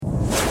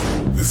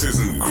This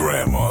isn't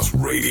Grandma's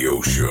radio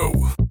show.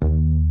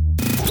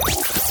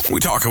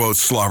 We talk about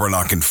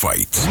slobber-knocking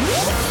fights,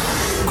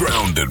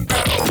 ground and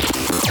pound,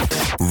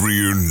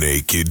 rear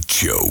naked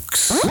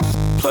jokes.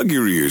 Plug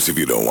your ears if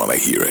you don't want to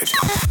hear it.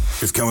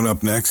 It's coming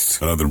up next,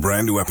 another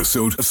brand new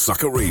episode of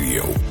Sucker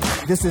Radio.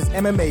 This is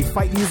MMA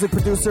fight music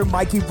producer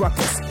Mikey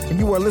Ruckus, and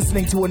you are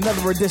listening to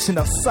another edition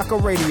of Sucker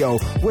Radio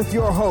with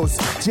your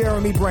host,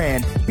 Jeremy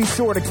Brand. Be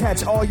sure to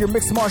catch all your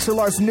mixed martial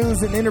arts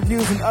news and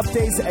interviews and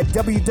updates at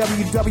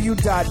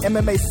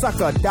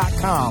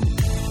www.mmasucker.com.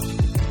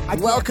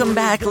 Welcome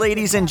back,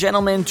 ladies and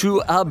gentlemen,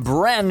 to a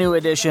brand new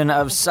edition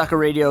of Sucker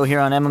Radio here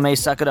on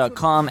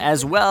MMAsucker.com,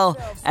 as well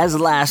as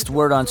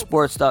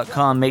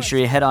lastwordonsports.com. Make sure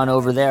you head on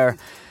over there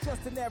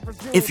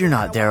if you're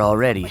not there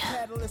already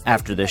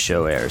after this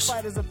show airs.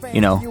 You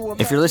know,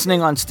 if you're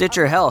listening on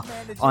Stitcher, hell,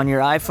 on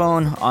your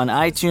iPhone, on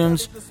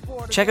iTunes,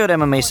 check out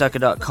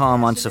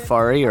MMAsucker.com on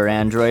Safari or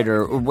Android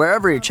or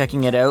wherever you're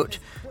checking it out,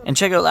 and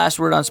check out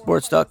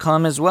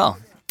lastwordonsports.com as well.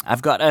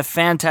 I've got a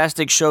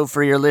fantastic show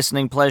for your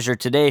listening pleasure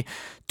today.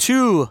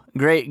 Two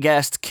great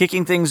guests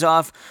kicking things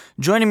off.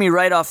 Joining me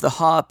right off the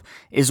hop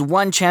is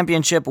one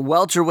championship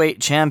welterweight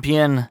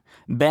champion,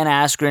 Ben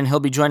Askren. He'll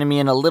be joining me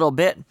in a little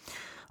bit.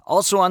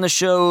 Also on the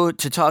show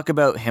to talk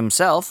about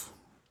himself,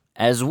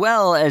 as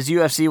well as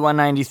UFC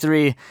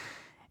 193,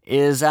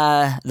 is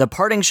the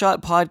Parting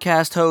Shot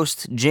podcast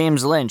host,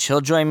 James Lynch.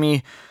 He'll join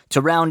me to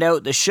round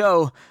out the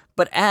show.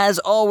 But as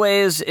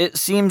always, it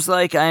seems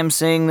like I'm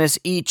saying this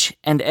each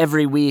and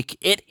every week.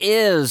 It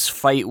is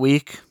Fight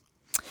Week.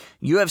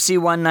 UFC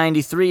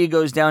 193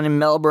 goes down in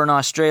Melbourne,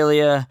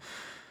 Australia.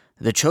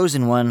 The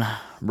chosen one,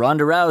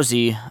 Ronda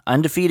Rousey,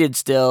 undefeated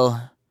still.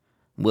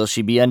 Will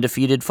she be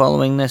undefeated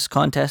following this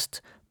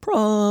contest?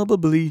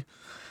 Probably.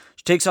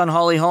 She takes on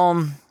Holly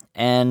Holm.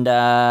 And,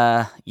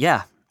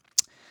 yeah.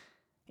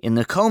 In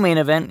the co-main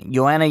event,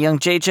 Joanna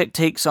Jędrzejczyk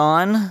takes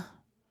on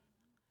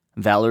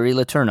Valerie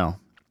Letourneau.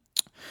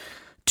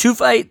 2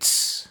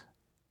 fights.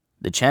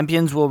 The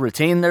champions will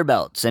retain their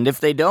belts. And if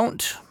they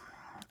don't,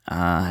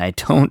 I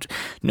don't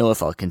know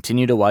if I'll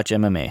continue to watch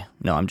MMA.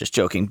 No, I'm just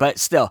joking. But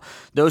still,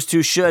 those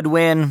two should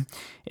win.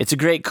 It's a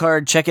great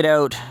card. Check it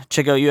out.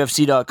 Check out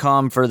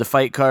UFC.com for the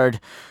fight card.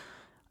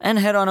 And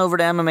head on over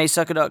to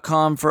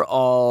MMAsucker.com for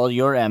all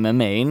your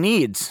MMA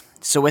needs.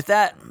 So with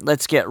that,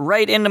 let's get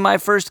right into my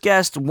first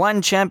guest,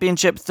 One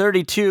Championship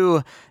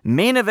 32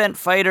 main event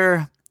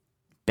fighter,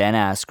 Ben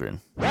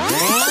Askren.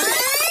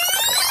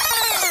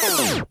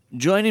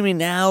 Joining me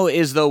now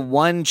is the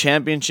One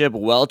Championship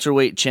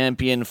welterweight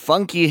champion,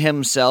 Funky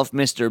himself,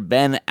 Mr.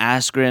 Ben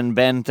Askren.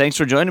 Ben, thanks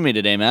for joining me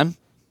today, man.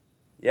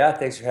 Yeah,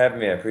 thanks for having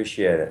me. I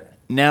appreciate it.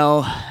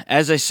 Now,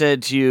 as I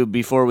said to you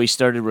before we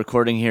started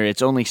recording here,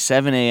 it's only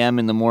 7 a.m.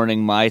 in the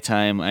morning my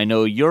time. I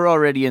know you're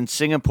already in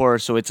Singapore,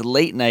 so it's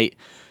late night.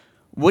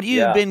 What have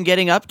you been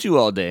getting up to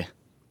all day?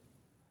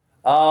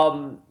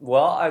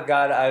 Well, I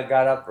got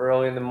up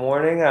early in the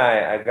morning.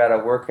 I got a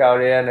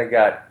workout in. I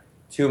got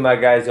 2 of my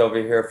guys over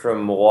here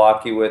from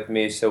Milwaukee with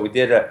me, so we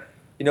did a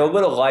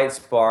little light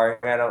sparring.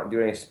 I don't do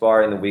any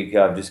sparring the week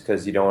of just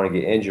because you don't want to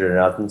get injured or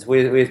nothing. So we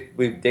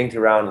dinked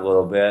around a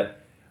little bit.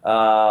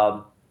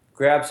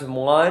 Grabbed some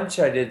lunch.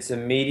 I did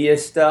some media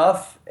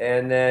stuff,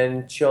 and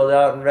then chilled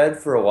out and read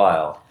for a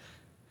while.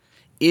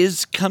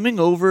 Is coming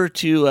over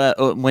to,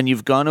 when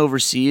you've gone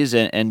overseas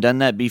and done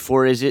that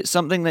before, is it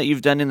something that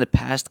you've done in the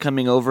past,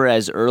 coming over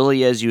as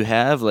early as you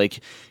have?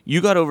 Like,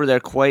 you got over there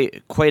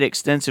quite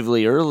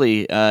extensively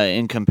early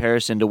in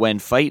comparison to when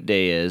fight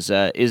day is.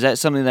 Is that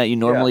something that you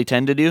normally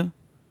tend to do?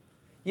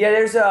 Yeah,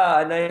 there's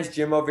a nice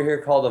gym over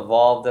here called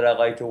Evolve that I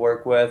like to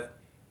work with.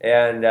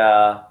 And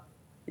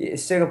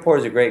Singapore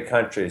is a great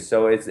country,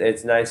 so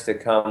it's nice to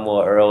come a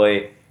little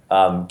early.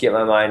 Get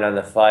my mind on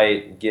the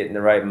fight, get in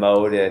the right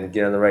mode, and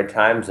get on the right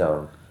time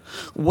zone.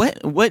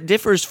 What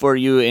differs for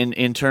you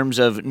in terms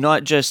of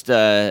not just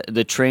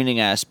the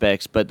training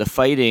aspects, but the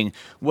fighting?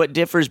 What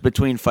differs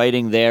between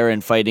fighting there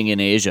and fighting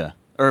in Asia,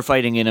 or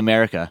fighting in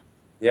America?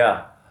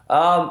 Yeah,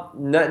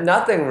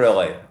 nothing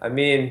really. I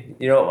mean,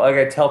 like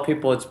I tell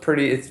people, it's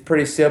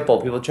pretty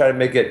simple. People try to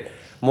make it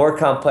more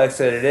complex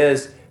than it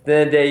is.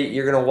 Then the day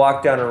you're going to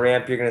walk down a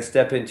ramp, you're going to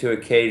step into a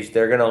cage,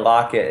 they're going to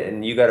lock it,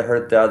 and you got to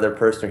hurt the other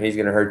person or he's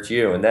going to hurt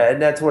you. And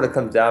that's what it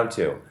comes down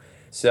to.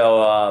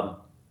 So,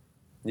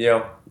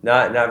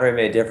 not very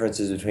many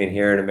differences between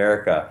here and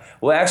America.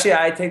 Well, actually,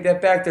 I take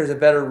that back. There's a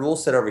better rule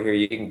set over here.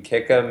 You can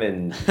kick them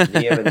and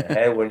knee them in the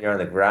head when you're on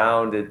the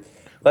ground.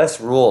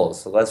 Less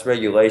rules, less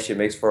regulation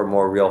makes for a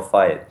more real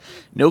fight.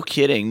 No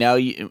kidding. Now,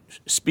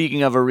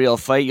 speaking of a real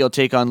fight, you'll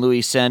take on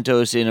Luis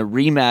Santos in a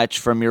rematch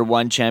from your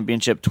One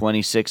Championship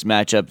 26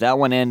 matchup. That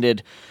one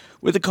ended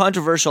with a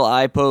controversial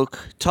eye poke.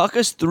 Talk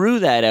us through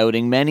that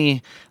outing.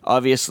 Many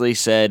obviously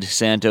said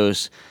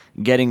Santos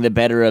getting the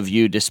better of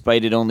you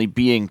despite it only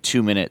being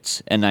 2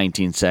 minutes and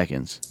 19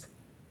 seconds.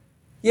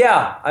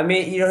 Yeah, I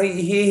mean,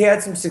 he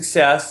had some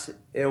success.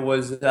 It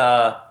was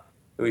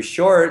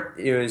short.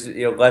 It was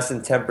less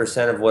than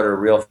 10% of what a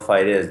real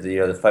fight is.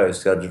 The fight was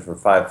scheduled for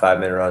 5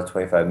 minute rounds,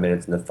 25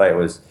 minutes, and the fight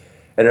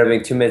ended up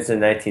being 2 minutes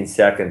and 19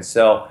 seconds.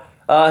 So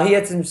He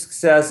had some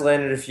success,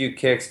 landed a few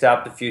kicks,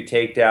 stopped a few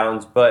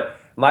takedowns, but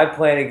my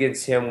plan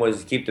against him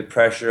was to keep the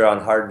pressure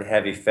on hard and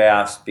heavy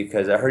fast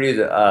because I heard he was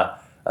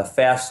a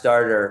fast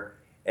starter,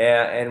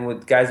 and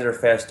with guys that are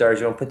fast starters,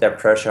 you don't put that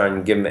pressure on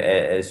and give them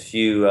as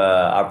few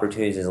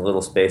opportunities in as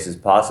little space as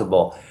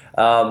possible.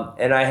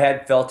 And I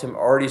had felt him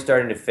already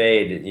starting to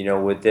fade,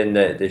 within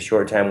the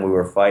short time we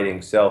were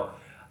fighting. So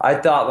I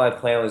thought my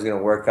plan was going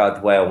to work out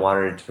the way I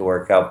wanted it to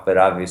work out, but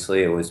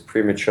obviously it was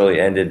prematurely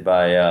ended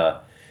by an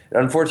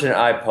unfortunate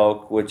eye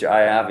poke, which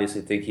I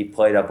obviously think he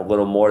played up a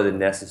little more than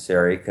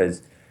necessary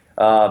because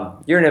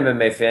you're an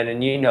MMA fan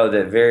and you know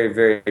that very,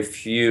 very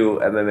few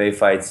MMA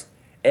fights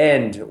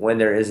end when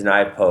there is an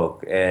eye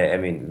poke. I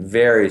mean,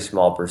 very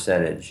small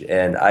percentage.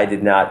 And I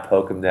did not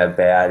poke him that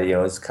bad.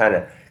 It's kind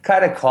of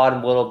caught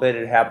him a little bit.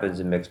 It happens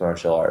in mixed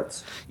martial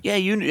arts. Yeah,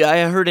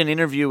 I heard an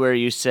interview where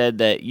you said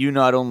that you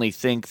not only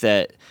think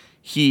that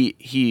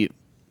he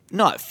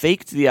not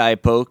faked the eye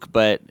poke,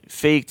 but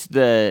faked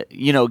the,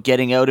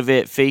 getting out of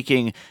it,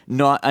 faking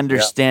not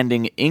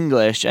understanding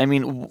English. I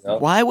mean,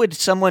 why would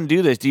someone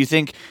do this? Do you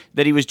think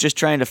that he was just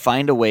trying to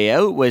find a way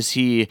out? Was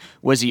he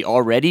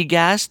already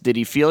gassed? Did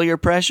he feel your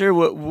pressure?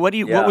 What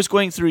was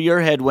going through your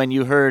head when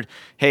you heard,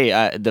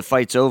 hey, the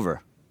fight's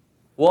over?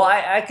 Well,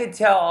 I could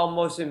tell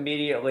almost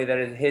immediately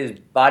that his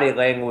body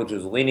language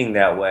was leaning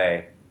that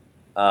way.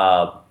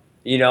 And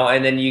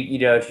then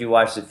if you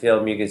watch the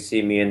film, you can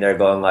see me in there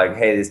going like,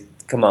 hey,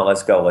 come on,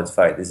 let's go, let's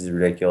fight. This is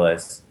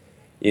ridiculous.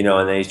 And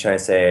then he's trying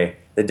to say,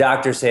 the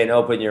doctor's saying,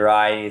 open your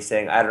eye, and he's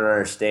saying, I don't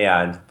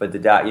understand. But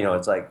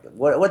it's like,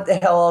 what the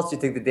hell else do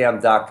you think the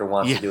damn doctor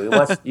wants to do? He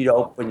wants you to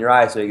open your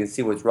eyes so he can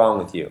see what's wrong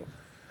with you.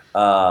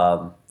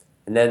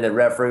 And then the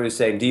referee was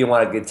saying, do you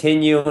want to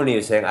continue? And he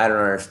was saying, I don't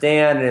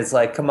understand. And it's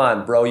like, come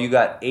on, bro, you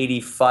got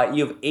 80 fights.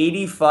 You have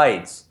 80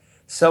 fights.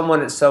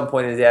 Someone at some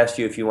point has asked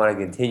you if you want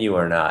to continue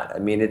or not. I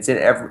mean, it's in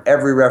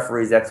every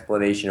referee's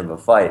explanation of a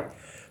fight.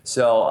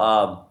 So,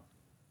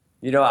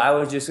 I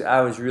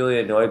was really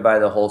annoyed by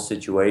the whole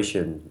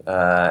situation.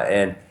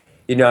 I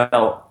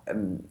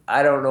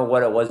don't know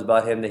what it was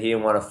about him that he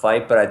didn't want to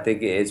fight, but I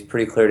think it's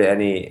pretty clear to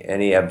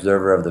any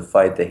observer of the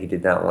fight that he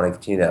did not want to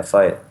continue that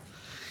fight.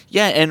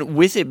 Yeah, and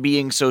with it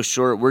being so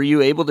short, were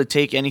you able to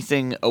take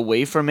anything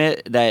away from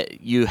it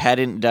that you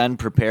hadn't done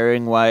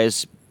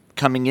preparing-wise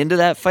coming into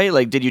that fight?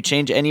 Like, did you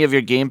change any of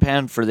your game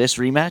plan for this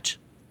rematch?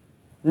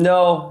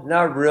 No,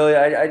 not really.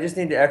 I just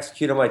need to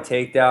execute on my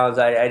takedowns.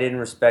 I didn't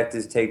respect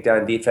his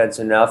takedown defense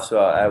enough, so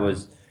I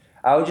was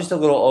just a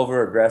little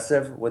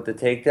over-aggressive with the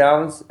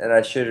takedowns, and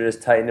I should have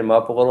just tightened him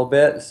up a little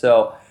bit.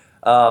 So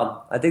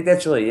I think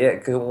that's really it,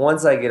 because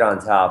once I get on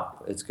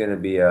top, it's gonna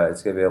be a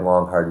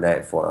long, hard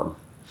night for him.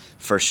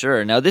 For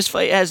sure. Now, this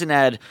fight hasn't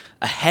had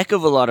a heck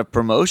of a lot of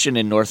promotion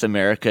in North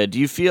America. Do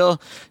you feel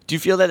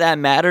that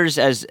matters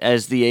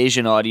as the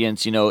Asian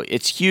audience?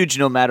 It's huge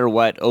no matter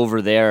what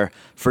over there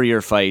for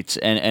your fights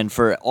and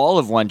for all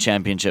of One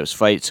Championship's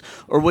fights.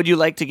 Or would you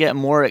like to get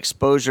more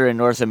exposure in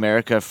North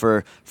America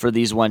for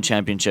these One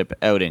Championship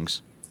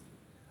outings?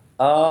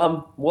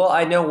 Well,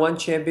 I know One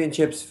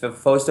Championship's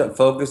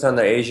focus on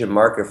the Asian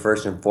market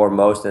first and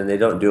foremost, and they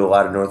don't do a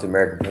lot of North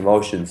American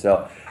promotion.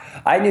 So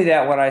I knew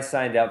that when I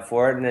signed up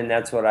for it, and then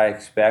that's what I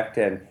expect.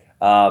 And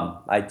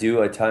I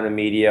do a ton of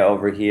media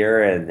over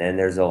here, and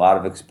there's a lot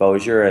of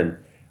exposure. And,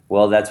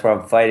 well, that's where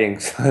I'm fighting,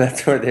 so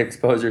that's where the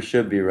exposure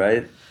should be,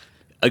 right?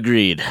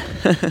 Agreed.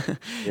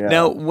 Yeah.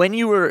 Now, when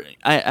you were,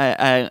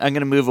 I'm going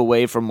to move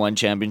away from One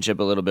Championship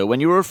a little bit. When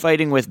you were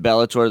fighting with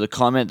Bellator, the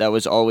comment that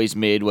was always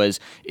made was,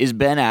 is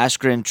Ben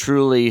Askren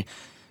truly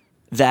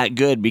that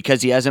good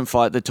because he hasn't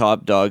fought the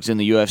top dogs in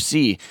the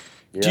UFC?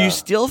 Yeah. Do you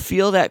still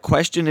feel that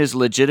question is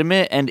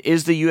legitimate, and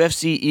is the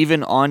UFC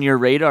even on your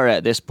radar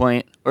at this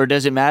point, or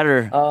does it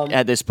matter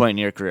at this point in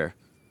your career?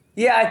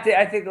 Yeah,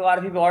 I think a lot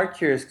of people are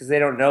curious because they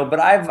don't know, but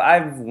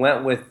I've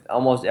went with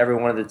almost every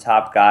one of the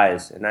top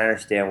guys, and I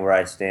understand where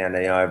I stand.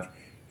 I've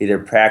either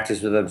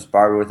practiced with them,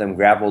 sparred with them,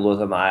 grappled with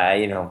them.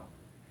 I know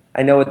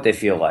what they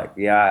feel like.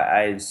 Yeah,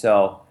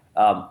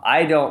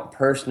 I don't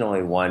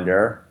personally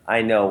wonder.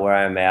 I know where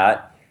I'm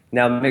at.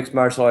 Now, mixed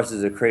martial arts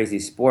is a crazy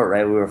sport,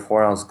 right? We wear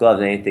 4-ounce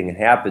gloves and anything can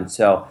happen.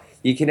 So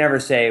you can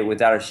never say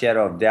without a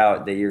shadow of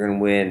doubt that you're going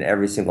to win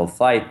every single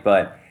fight,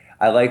 but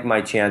I like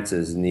my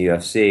chances in the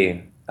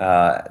UFC.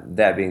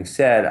 That being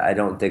said, I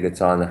don't think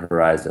it's on the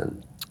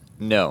horizon.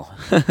 No.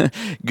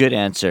 Good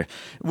answer.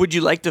 Would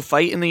you like to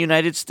fight in the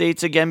United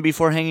States again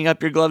before hanging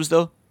up your gloves,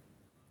 though?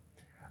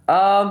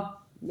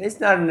 It's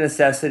not a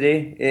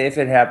necessity. If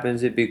it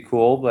happens, it'd be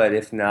cool, but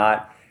if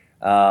not,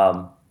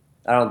 I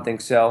don't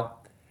think so.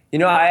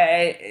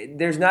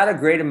 There's not a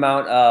great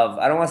amount of,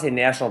 I don't want to say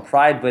national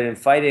pride, but in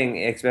fighting,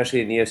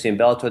 especially in the UFC and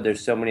Bellator,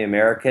 there's so many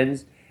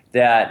Americans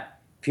that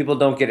people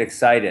don't get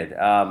excited.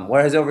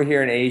 Whereas over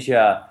here in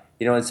Asia,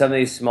 in some of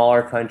these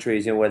smaller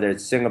countries, whether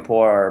it's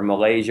Singapore or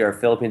Malaysia or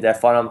Philippines, I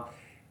find them.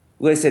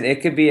 Listen,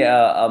 it could be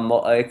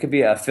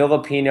a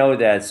Filipino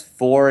that's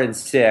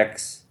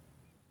 4-6,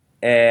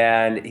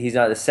 and he's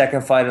on the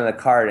second fight on the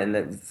card, and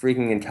the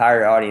freaking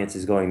entire audience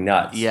is going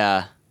nuts.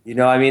 Yeah.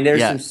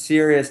 There's some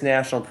serious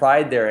national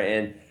pride there,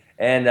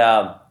 And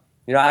I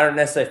don't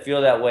necessarily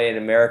feel that way in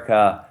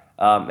America.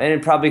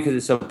 And probably because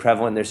it's so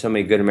prevalent, there's so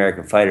many good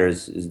American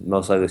fighters is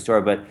most likely the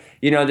story. But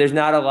there's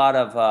not a lot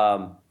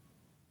of.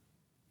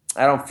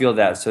 I don't feel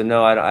that. So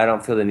no, I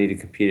don't feel the need to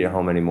compete at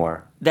home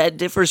anymore. That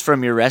differs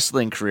from your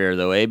wrestling career,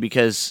 though, eh?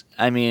 Because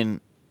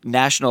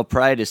national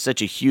pride is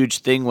such a huge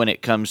thing when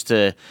it comes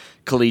to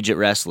collegiate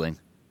wrestling.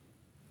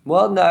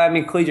 Well,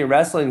 no, collegiate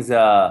wrestling's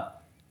a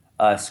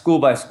school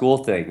by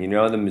school thing. The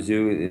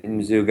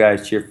Mizzou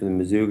guys cheer for the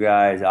Mizzou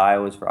guys,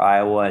 Iowa's for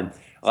Iowa, and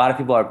a lot of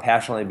people are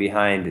passionately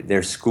behind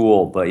their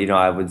school. But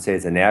I wouldn't say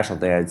it's a national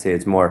thing. I'd say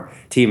it's more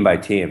team by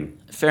team.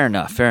 Fair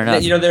enough.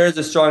 There is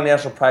a strong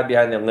national pride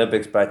behind the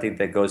Olympics, but I think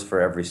that goes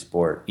for every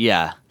sport.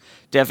 Yeah,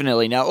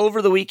 definitely. Now,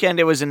 over the weekend,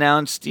 it was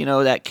announced,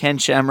 that Ken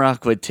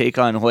Shamrock would take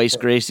on Royce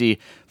Gracie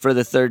for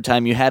the third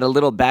time. You had a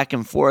little back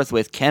and forth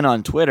with Ken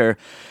on Twitter.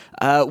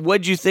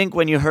 What'd you think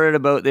when you heard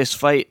about this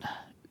fight?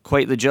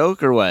 Quite the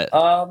joke, or what?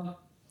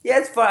 Yeah,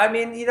 it's fun.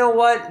 You know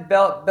what?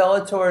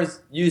 Bellator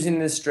is using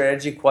this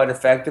strategy quite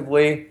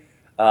effectively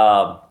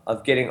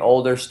of getting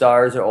older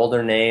stars or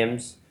older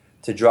names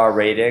to draw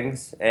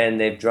ratings, and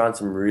they've drawn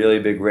some really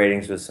big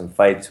ratings with some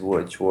fights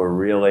which were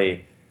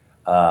really,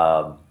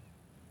 I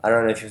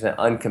don't know if you say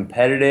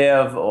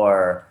uncompetitive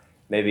or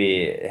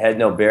maybe it had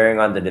no bearing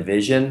on the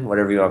division,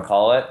 whatever you want to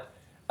call it.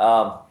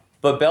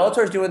 But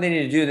Bellator's doing what they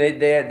need to do.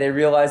 They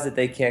realize that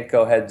they can't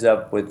go heads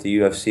up with the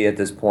UFC at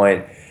this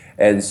point,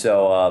 and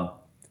so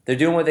they're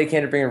doing what they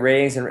can to bring in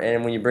ratings.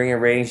 And when you bring in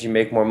ratings, you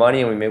make more money,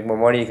 and when you make more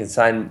money, you can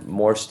sign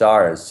more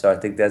stars. So I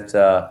think that's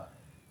what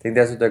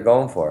they're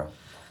going for.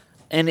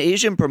 An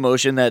Asian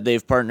promotion that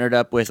they've partnered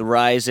up with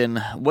Rizin.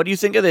 What do you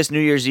think of this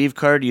New Year's Eve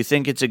card? Do you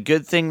think it's a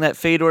good thing that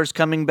Fedor's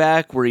coming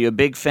back? Were you a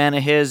big fan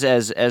of his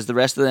as the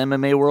rest of the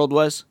MMA world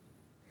was?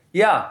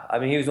 Yeah,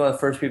 he was one of the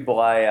first people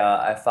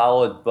I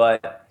followed,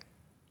 but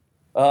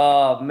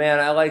man,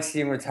 I like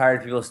seeing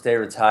retired people stay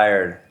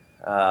retired.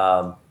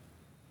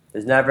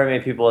 There's not very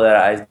many people that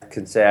I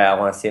can say I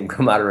want to see him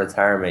come out of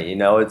retirement.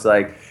 It's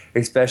like,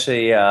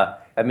 especially.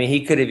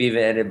 He could have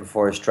even ended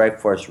before his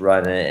Strikeforce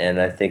run,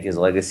 and I think his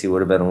legacy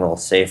would have been a little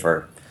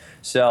safer.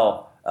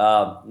 So,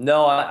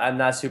 no, I'm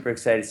not super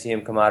excited to see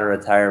him come out of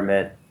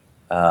retirement.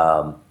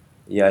 I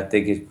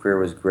think his career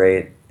was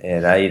great,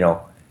 and and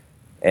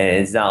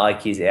it's not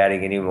like he's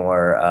adding any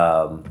more,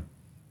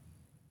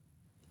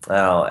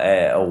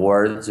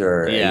 awards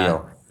or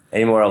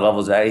any more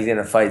levels. He's going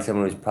to fight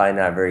someone who's probably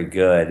not very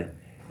good,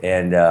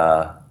 and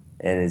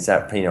it's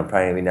not,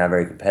 probably not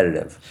very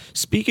competitive.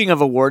 Speaking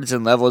of awards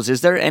and levels,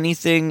 is there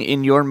anything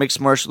in your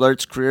mixed martial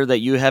arts career that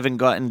you haven't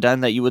gotten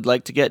done that you would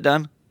like to get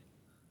done?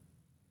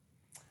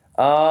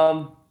 Mixed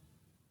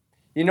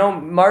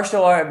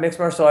martial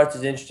arts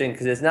is interesting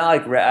because it's not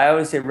like, I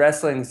always say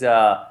wrestling's,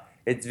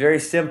 it's very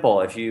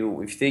simple. If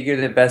you think you're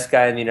the best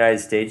guy in the United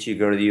States, you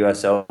go to the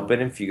U.S.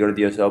 Open. If you go to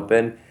the U.S.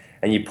 Open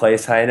and you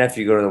place high enough,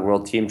 you go to the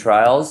World Team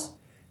Trials.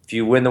 If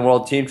you win the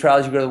World Team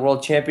Trials, you go to the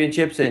World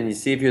Championships, and you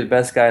see if you're the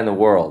best guy in the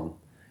world.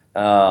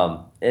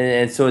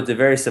 And so it's a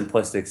very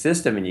simplistic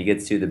system, and you get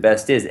to see who the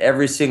best is.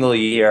 Every single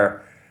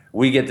year,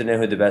 we get to know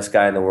who the best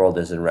guy in the world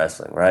is in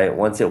wrestling, right?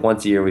 Once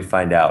a year, we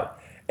find out.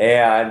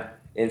 And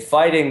in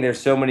fighting, there's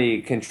so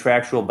many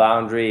contractual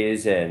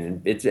boundaries,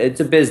 and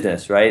it's a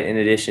business, right, in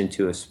addition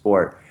to a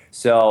sport.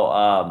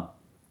 So,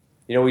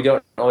 we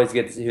don't always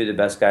get to see who the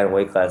best guy in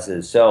weight class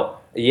is. So,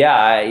 yeah,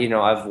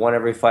 I've won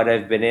every fight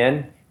I've been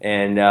in.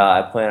 And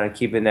I plan on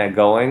keeping that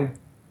going.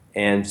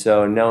 And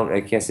so, no, I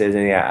can't say there's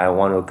anything I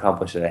want to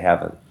accomplish that I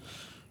haven't.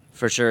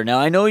 For sure. Now,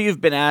 I know you've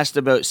been asked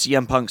about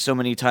CM Punk so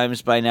many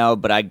times by now,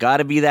 but I got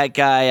to be that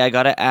guy. I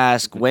got to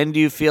ask, when do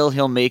you feel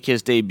he'll make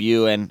his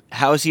debut, and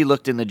how has he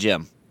looked in the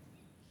gym?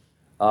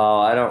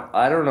 I don't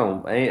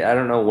know. I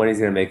don't know when he's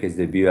going to make his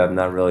debut. I'm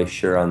not really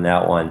sure on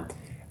that one.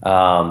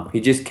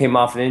 He just came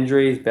off an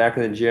injury. He's back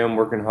in the gym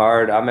working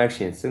hard. I'm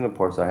actually in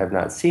Singapore, so I have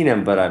not seen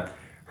him, but I've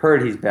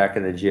heard he's back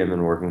in the gym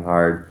and working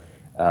hard.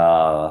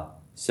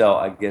 So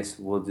I guess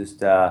we'll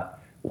just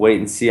wait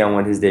and see on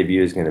when his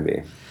debut is going to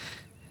be.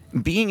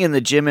 Being in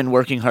the gym and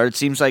working hard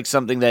seems like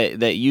something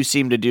that you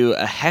seem to do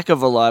a heck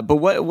of a lot. But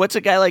what's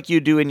a guy like you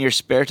do in your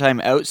spare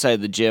time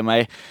outside the gym?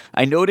 I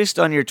noticed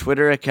on your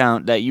Twitter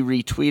account that you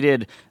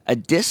retweeted a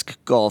disc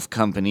golf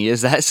company.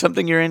 Is that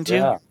something you're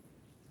into?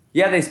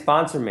 Yeah, they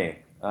sponsor me.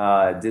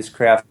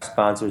 Discraft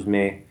sponsors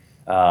me.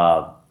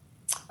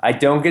 I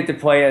don't get to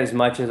play as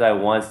much as I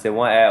once did.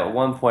 At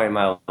one point in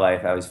my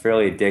life, I was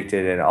fairly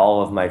addicted, and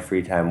all of my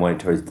free time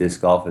went towards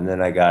disc golf. And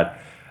then I got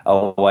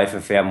a wife,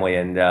 a family,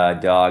 and a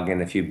dog,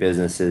 and a few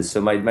businesses.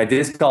 So my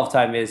disc golf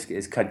time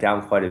is cut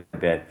down quite a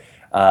bit.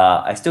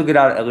 I still get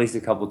out at least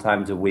a couple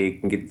times a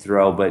week and get to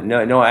throw, but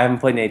no, I haven't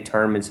played in any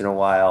tournaments in a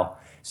while.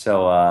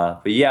 So,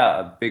 but yeah,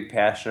 a big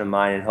passion of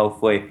mine, and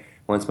hopefully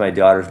once my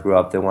daughters grow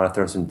up, they want to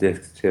throw some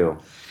discs too.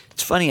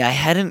 It's funny,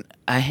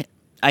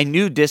 I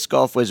knew disc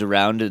golf was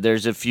around.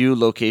 There's a few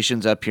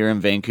locations up here in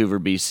Vancouver,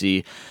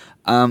 BC,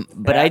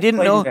 but I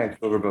didn't know. I've played in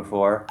Vancouver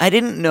before. I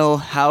didn't know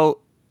how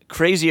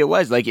crazy it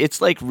was. Like,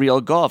 it's like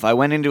real golf. I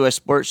went into a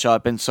sports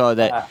shop and saw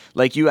that,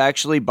 like, you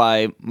actually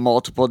buy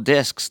multiple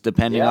discs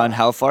depending on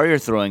how far you're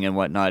throwing and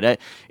whatnot.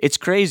 It's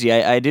crazy.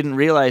 I didn't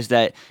realize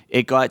that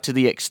it got to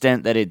the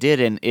extent that it did,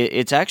 and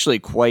it's actually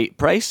quite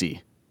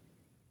pricey.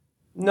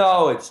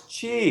 No, it's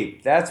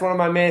cheap. That's one of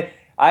my main...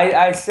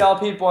 I sell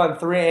people on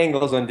 3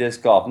 angles on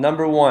disc golf.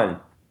 Number 1,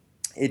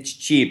 it's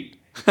cheap.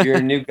 If you're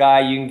a new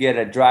guy, you can get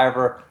a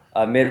driver,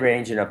 a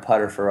mid-range, and a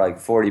putter for like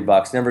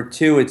 $40. Number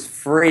 2, it's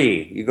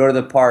free. You go to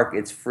the park,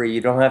 it's free.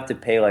 You don't have to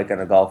pay like on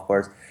a golf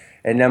course.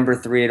 And number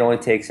 3, it only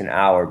takes an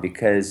hour,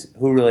 because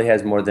who really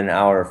has more than an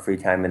hour of free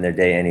time in their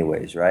day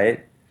anyways,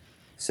 right?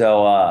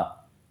 So,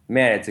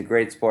 man, it's a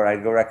great sport.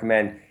 I'd go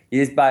recommend.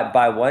 You just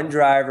buy 1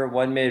 driver,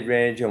 1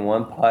 mid-range, and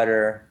 1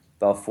 putter.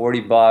 About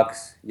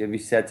 $40, you'll be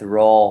set to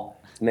roll.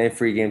 As many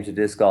free games of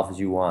disc golf as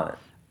you want.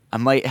 I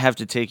might have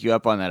to take you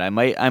up on that. I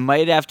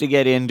might have to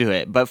get into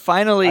it. But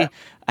finally,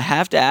 I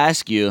have to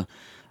ask you,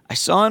 I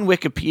saw on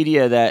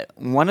Wikipedia that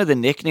one of the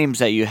nicknames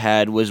that you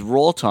had was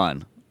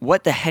Rolton.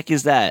 What the heck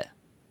is that?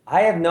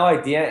 I have no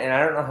idea, and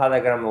I don't know how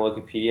that got on the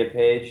Wikipedia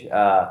page.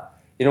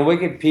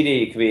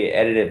 Wikipedia can be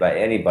edited by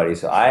anybody,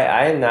 so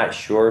I am not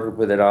sure who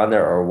put it on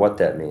there or what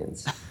that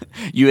means.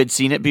 You had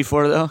seen it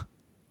before, though?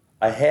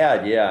 I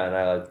had, yeah, and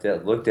I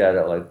looked at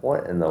it like,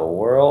 what in the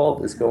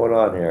world is going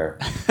on here?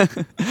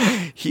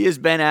 He is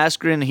Ben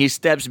Askren. He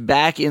steps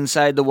back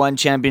inside the One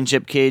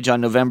Championship cage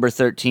on November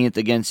 13th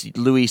against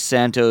Luis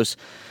Santos.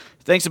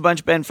 Thanks a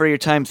bunch, Ben, for your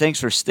time. Thanks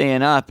for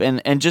staying up.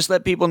 And just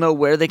let people know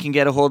where they can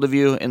get a hold of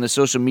you in the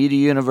social media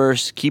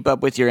universe, keep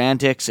up with your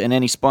antics, and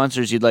any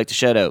sponsors you'd like to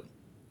shout out.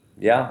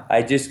 Yeah,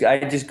 I just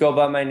go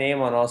by my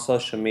name on all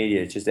social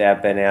media. It's just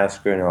at Ben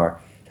Askren, or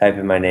type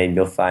in my name.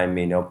 You'll find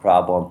me, no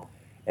problem.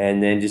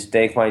 And then just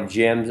thank my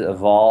gyms,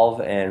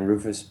 Evolve and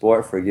Rufus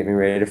Sport, for getting me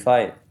ready to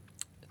fight.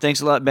 Thanks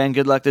a lot, Ben.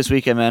 Good luck this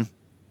weekend, man.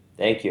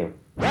 Thank you.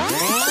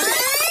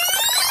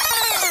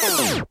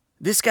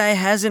 This guy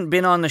hasn't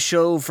been on the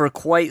show for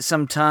quite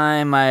some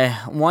time. I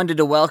wanted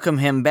to welcome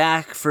him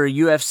back for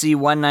UFC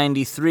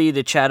 193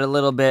 to chat a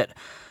little bit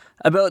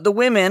about the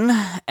women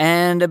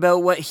and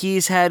about what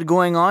he's had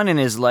going on in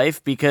his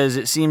life, because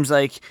it seems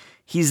like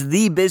he's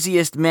the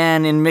busiest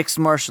man in mixed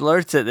martial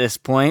arts at this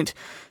point.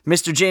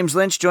 Mr. James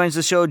Lynch joins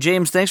the show.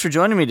 James, thanks for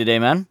joining me today,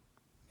 man.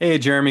 Hey,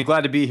 Jeremy.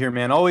 Glad to be here,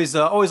 man. Always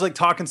like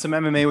talking some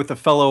MMA with a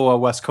fellow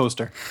West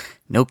Coaster.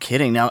 No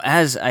kidding. Now,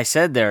 as I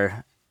said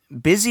there,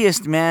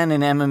 busiest man in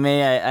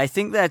MMA, I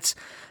think that's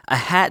a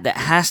hat that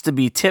has to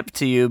be tipped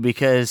to you,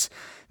 because,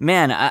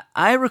 man,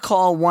 I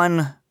recall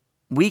one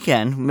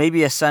weekend,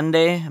 maybe a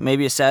Sunday,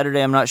 maybe a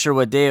Saturday, I'm not sure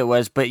what day it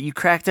was, but you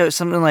cracked out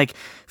something like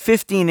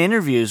 15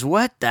 interviews.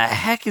 What the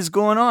heck is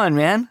going on,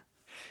 man?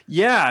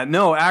 Yeah,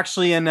 no,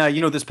 actually, and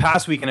this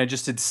past weekend I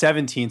just did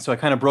 17, so I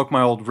kind of broke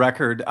my old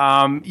record.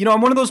 I'm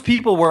one of those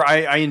people where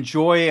I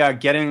enjoy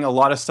getting a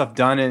lot of stuff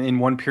done in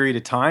one period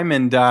of time,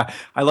 and I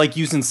like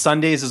using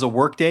Sundays as a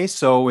work day,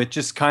 so it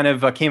just kind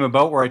of came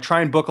about where I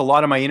try and book a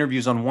lot of my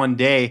interviews on one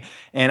day,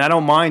 and I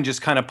don't mind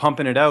just kind of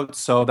pumping it out.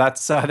 So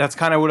that's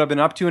kind of what I've been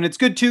up to, and it's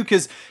good too,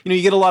 because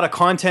you get a lot of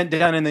content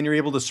done, and then you're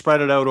able to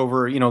spread it out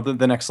over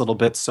the next little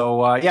bit.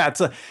 So it's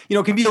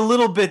it can be a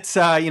little bit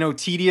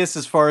tedious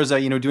as far as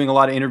doing a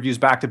lot of interviews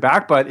back to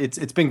back, but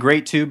it's been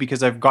great too,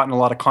 because I've gotten a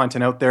lot of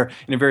content out there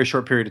in a very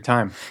short period of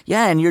time.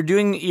 Yeah, and you're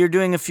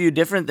doing a few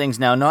different things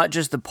now, not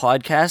just the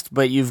podcast,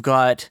 but you've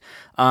got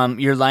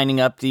you're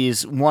lining up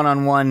these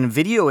one-on-one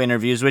video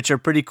interviews, which are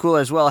pretty cool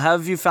as well. How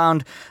have you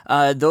found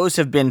those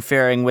have been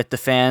faring with the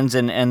fans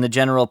and the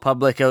general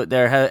public out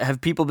there?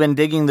 Have people been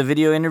digging the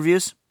video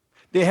interviews?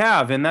 They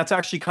have, and that's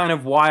actually kind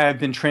of why I've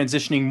been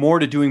transitioning more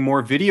to doing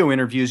more video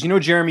interviews.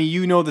 Jeremy,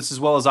 you know this as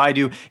well as I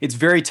do. It's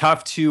very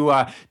tough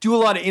to do a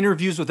lot of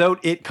interviews without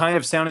it kind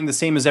of sounding the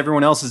same as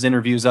everyone else's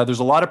interviews. There's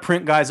a lot of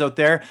print guys out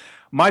there.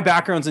 My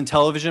background's in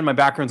television, my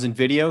background's in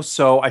video,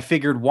 so I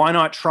figured why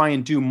not try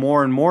and do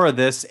more and more of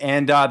this,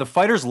 and the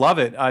fighters love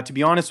it. To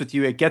be honest with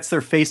you, it gets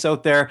their face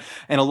out there,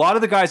 and a lot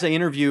of the guys I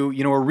interview,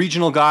 are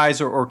regional guys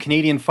or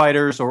Canadian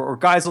fighters or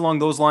guys along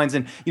those lines,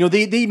 and,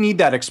 they need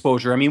that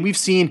exposure. I mean, we've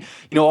seen,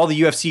 all the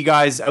UFC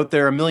guys out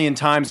there a million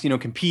times,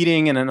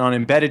 competing and on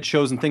embedded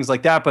shows and things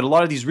like that, but a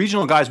lot of these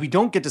regional guys we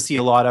don't get to see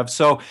a lot of,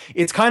 so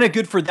it's kind of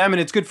good for them, and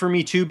it's good for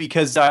me too,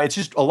 because it's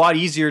just a lot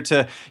easier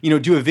to,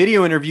 do a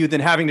video interview than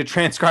having to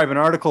transcribe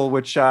an article,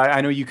 which I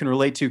know you can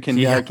relate to, can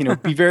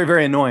be very,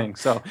 very annoying.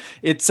 So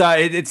it's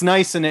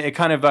nice, and it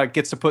kind of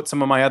gets to put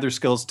some of my other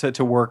skills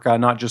to work,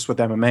 not just with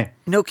MMA.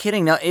 No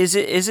kidding. Now, is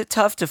it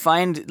tough to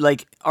find,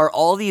 are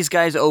all these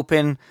guys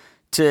open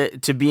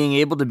to being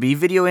able to be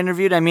video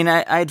interviewed? I mean,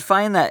 I'd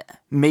find that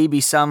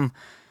maybe some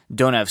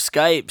don't have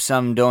Skype,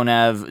 some don't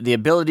have the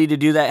ability to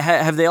do that.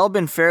 Have they all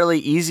been fairly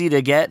easy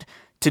to get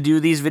to do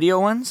these video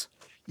ones?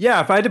 Yeah,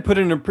 if I had to put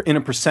it in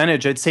a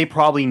percentage, I'd say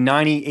probably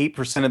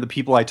 98% of the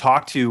people I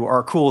talk to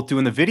are cool with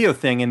doing the video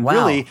thing. And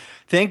really,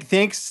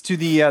 thanks to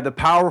the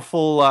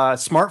powerful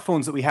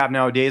smartphones that we have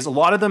nowadays, a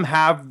lot of them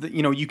have,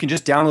 you can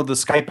just download the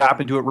Skype app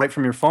and do it right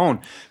from your phone.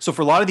 So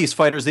for a lot of these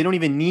fighters, they don't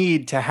even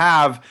need to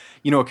have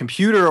a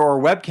computer or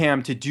a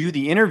webcam to do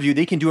the interview.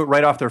 They can do it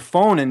right off their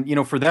phone.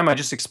 And, for them, I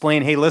just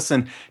explain, hey,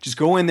 listen, just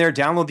go in there,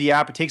 download the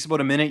app. It takes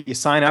about a minute. You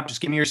sign up, just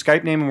give me your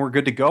Skype name and we're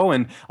good to go.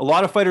 And a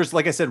lot of fighters,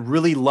 like I said,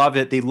 really love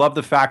it. They love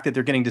the fact that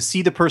they're getting to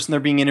see the person they're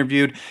being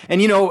interviewed.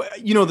 And, you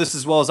know this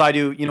as well as I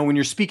do, when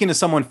you're speaking to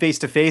someone face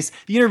to face,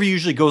 the interview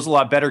usually goes a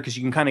lot better because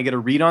you can kind of get a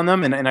read on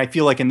them. And I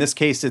feel like in this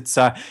case, it's,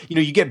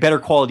 you get better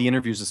quality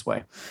interviews this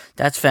way.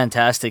 That's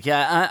fantastic.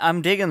 Yeah,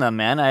 I'm digging them,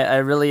 man. I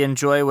really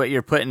enjoy what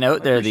you're putting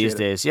out there these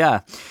days. Yeah.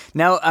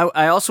 Now,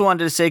 I also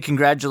wanted to say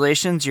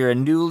congratulations. You're a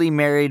newly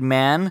married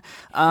man.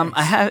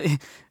 I have,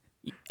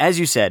 as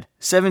you said,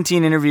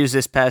 17 interviews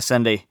this past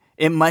Sunday.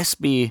 It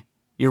must be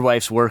your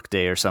wife's work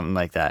day or something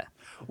like that.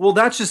 Well,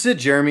 that's just it,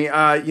 Jeremy.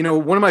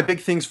 One of my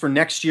big things for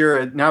next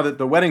year, now that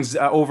the wedding's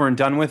over and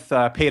done with,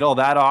 paid all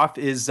that off,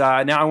 is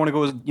now I want to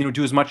go,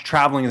 do as much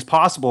traveling as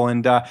possible.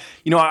 And, I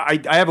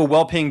have a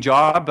well-paying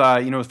job,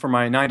 for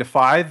my 9 to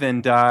 5.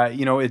 And,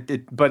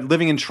 but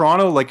living in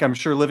Toronto, like I'm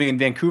sure living in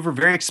Vancouver,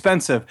 very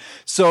expensive.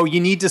 So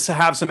you need to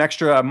have some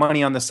extra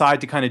money on the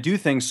side to kind of do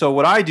things. So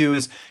what I do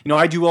is,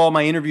 I do all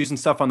my interviews and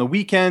stuff on the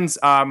weekends.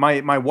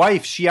 My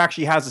wife, she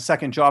actually has a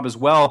second job as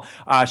well.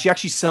 She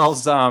actually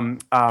sells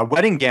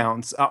wedding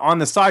gowns. On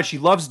the side. She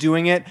loves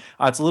doing it.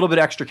 It's a little bit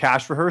extra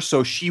cash for her.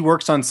 So she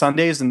works on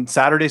Sundays and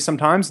Saturdays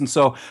sometimes. And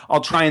so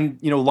I'll try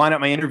and, line up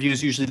my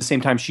interviews usually the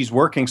same time she's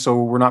working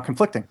so we're not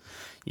conflicting.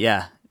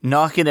 Yeah.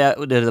 Knock it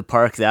out to the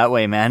park that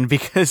way, man,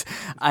 because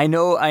I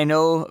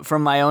know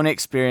from my own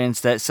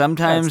experience that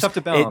sometimes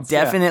it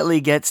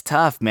definitely gets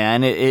tough,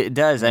 man. It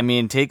does. I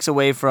mean, it takes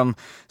away from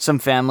some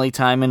family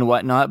time and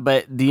whatnot,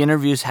 but the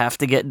interviews have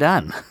to get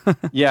done.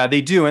 Yeah,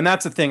 they do. And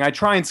that's the thing. I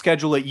try and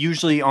schedule it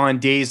usually on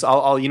days.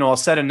 I'll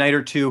set a night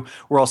or two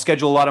where I'll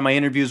schedule a lot of my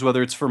interviews,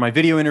 whether it's for my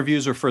video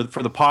interviews or for the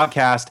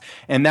podcast.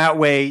 And that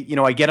way,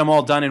 I get them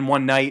all done in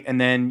one night. And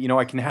then,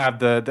 I can have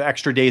the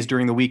extra days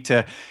during the week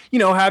to,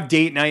 have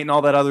date night and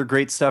all that other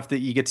great stuff that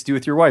you get to do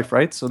with your wife,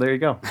 right? So there you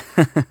go.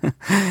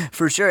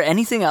 For sure.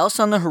 Anything else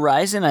on the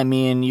horizon? I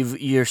mean,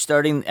 you're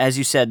starting, as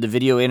you said, the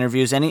video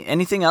interviews.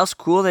 Anything else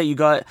cool that you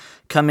got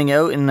coming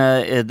out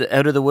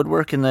out of the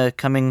woodwork in the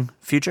coming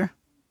future?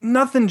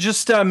 Nothing,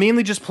 just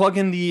mainly just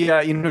plugging the,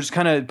 just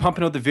kind of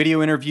pumping out the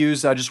video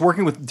interviews, just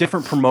working with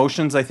different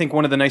promotions. I think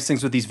one of the nice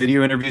things with these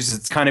video interviews is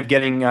it's kind of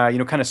getting,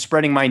 kind of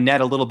spreading my net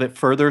a little bit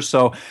further.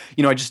 So,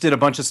 I just did a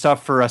bunch of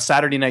stuff for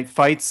Saturday Night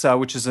Fights,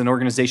 which is an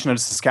organization out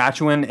of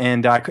Saskatchewan,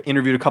 and I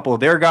interviewed a couple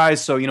of their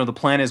guys. So, the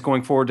plan is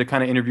going forward to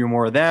kind of interview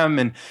more of them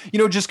and,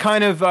 just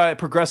kind of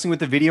progressing with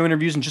the video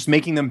interviews and just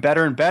making them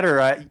better and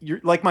better. You're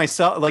like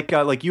myself,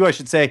 like you, I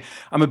should say,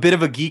 I'm a bit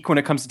of a geek when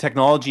it comes to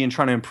technology and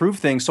trying to improve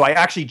things. So I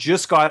actually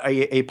just got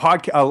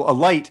a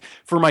light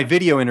for my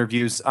video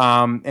interviews,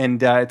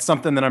 and it's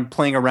something that I'm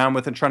playing around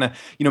with and trying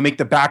to make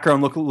the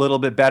background look a little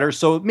bit better.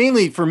 So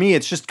mainly for me,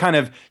 it's just kind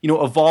of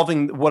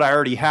evolving what I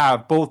already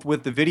have, both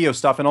with the video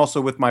stuff and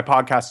also with my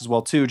podcast as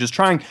well too. Just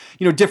trying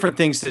different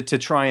things to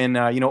try and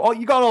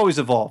you got to always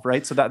evolve,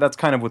 right? So that's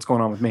kind of what's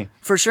going on with me.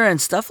 For sure, and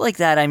stuff like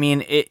that. I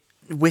mean,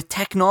 with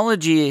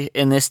technology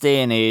in this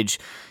day and age,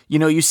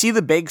 you see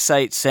the big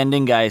sites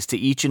sending guys to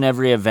each and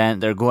every event.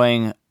 They're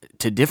going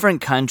to different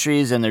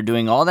countries and they're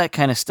doing all that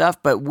kind of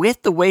stuff. But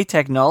with the way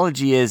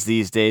technology is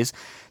these days,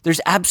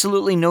 there's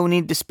absolutely no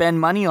need to spend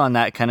money on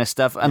that kind of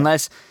stuff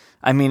unless,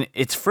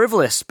 it's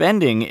frivolous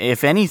spending,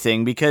 if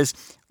anything, because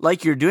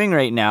like you're doing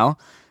right now,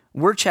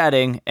 we're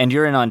chatting and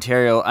you're in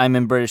Ontario, I'm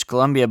in British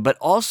Columbia, but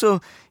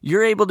also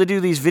you're able to do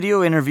these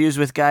video interviews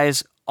with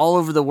guys all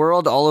over the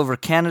world, all over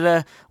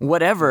Canada,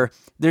 whatever.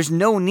 There's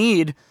no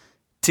need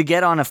to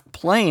get on a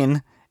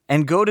plane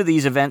and go to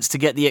these events to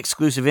get the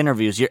exclusive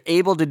interviews. You're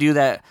able to do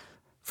that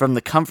from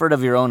the comfort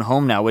of your own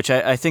home now, which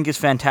I think is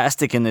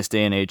fantastic in this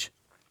day and age.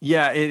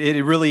 Yeah,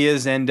 it really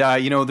is. And,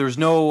 there's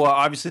no,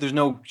 obviously there's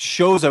no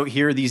shows out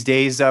here these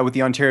days with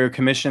the Ontario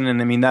Commission.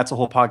 And that's a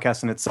whole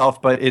podcast in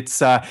itself. But it's,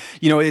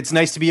 it's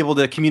nice to be able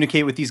to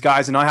communicate with these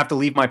guys and not have to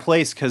leave my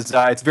place because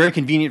it's very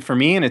convenient for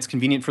me and it's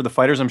convenient for the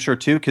fighters, I'm sure,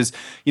 too, because,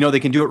 they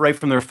can do it right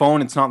from their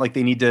phone. It's not like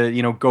they need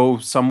to, go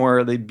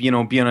somewhere, they, be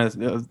on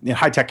a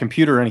high-tech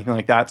computer or anything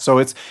like that. So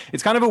it's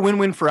kind of a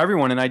win-win for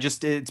everyone. And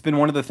it's been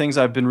one of the things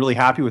I've been really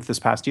happy with this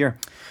past year.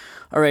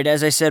 All right,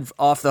 as I said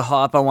off the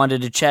hop, I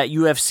wanted to chat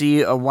UFC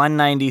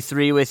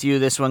 193 with you.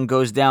 This one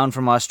goes down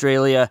from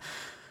Australia.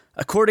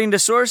 According to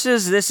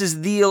sources, this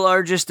is the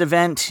largest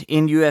event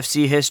in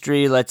UFC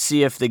history. Let's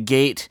see if the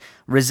gate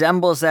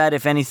resembles that,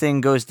 if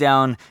anything goes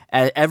down,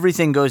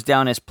 everything goes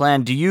down as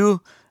planned. Do you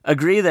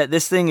agree that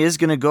this thing is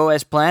going to go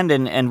as planned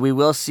and we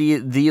will see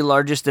the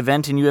largest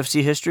event in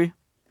UFC history?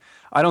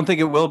 I don't think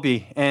it will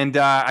be. And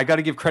I got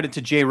to give credit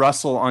to Jay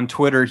Russell on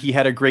Twitter. He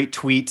had a great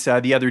tweet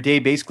the other day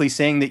basically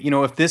saying that,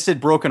 if this had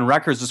broken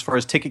records as far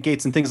as ticket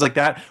gates and things like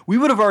that, we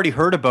would have already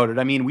heard about it.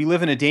 I mean, we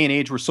live in a day and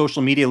age where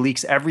social media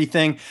leaks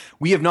everything.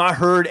 We have not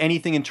heard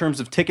anything in terms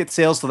of ticket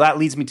sales, so that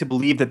leads me to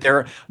believe that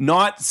they're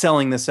not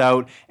selling this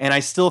out. And I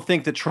still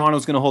think that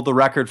Toronto's going to hold the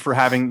record for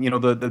having,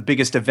 the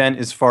biggest event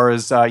as far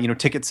as,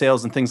 ticket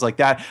sales and things like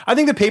that. I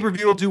think the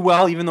pay-per-view will do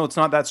well, even though it's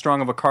not that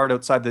strong of a card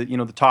outside the,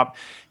 the top,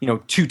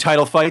 2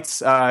 title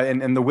fights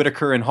and the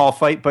Whitaker and Hall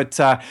fight. But,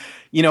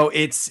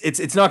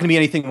 it's not going to be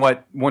anything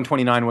what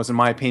 129 was, in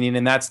my opinion.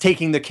 And that's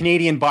taking the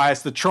Canadian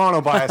bias, the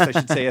Toronto bias, I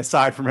should say,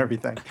 aside from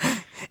everything.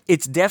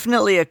 It's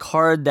definitely a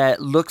card that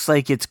looks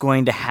like it's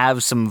going to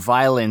have some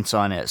violence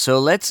on it. So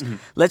let's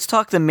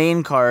talk the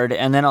main card,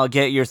 and then I'll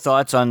get your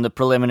thoughts on the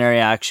preliminary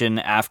action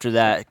after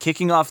that.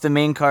 Kicking off the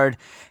main card,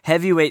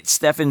 heavyweight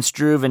Stefan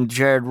Struve and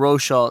Jared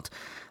Rosholt.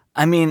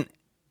 I mean,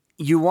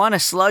 you want a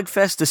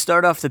slugfest to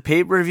start off the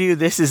pay-per-view?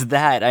 This is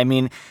that. I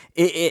mean,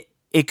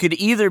 it could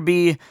either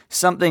be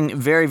something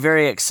very,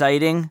 very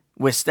exciting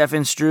with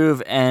Stefan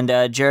Struve and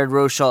Jared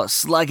Rosholt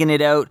slugging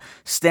it out,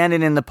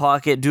 standing in the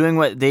pocket, doing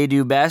what they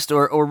do best,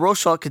 or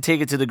Rosholt could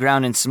take it to the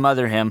ground and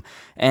smother him.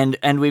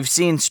 And we've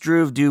seen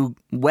Struve do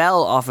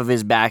well off of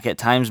his back at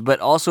times, but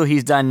also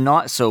he's done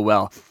not so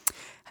well.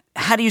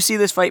 How do you see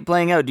this fight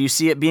playing out? Do you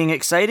see it being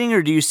exciting,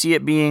 or do you see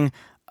it being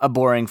a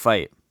boring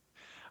fight?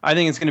 I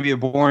think it's going to be a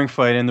boring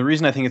fight, and the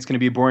reason I think it's going to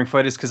be a boring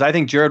fight is because I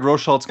think Jared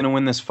Rosholt's going to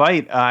win this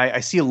fight. I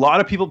see a lot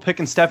of people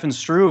picking Stefan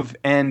Struve,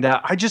 and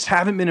I just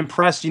haven't been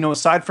impressed.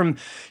 Aside from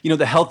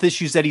the health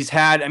issues that he's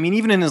had. I mean,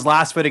 even in his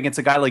last fight against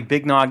a guy like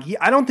Big Nog,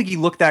 I don't think he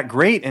looked that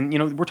great. And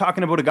we're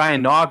talking about a guy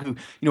in Nog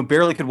who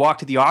barely could walk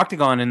to the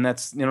octagon, and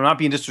that's not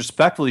being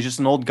disrespectful. He's just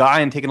an old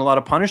guy and taking a lot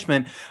of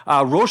punishment.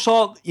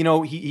 Rosholt,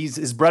 he's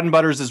his bread and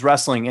butter is his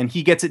wrestling, and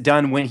he gets it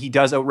done when he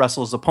does out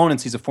wrestle his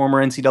opponents. He's a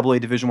former NCAA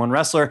Division I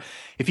wrestler.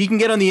 If he can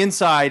get on the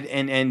inside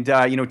and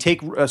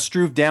take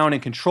Struve down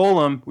and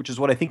control him, which is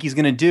what I think he's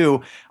going to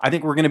do, I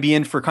think we're going to be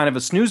in for kind of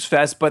a snooze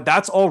fest. But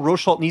that's all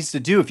Rosholt needs to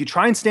do. If you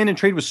try and stand and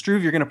trade with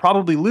Struve, you're going to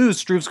probably lose.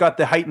 Struve's got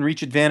the height and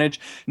reach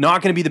advantage.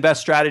 Not going to be the best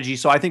strategy.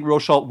 So I think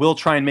Rosholt will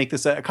try and make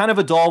this a kind of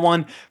a dull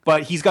one,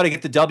 but he's got to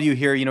get the W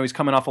here. He's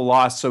coming off a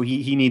loss, so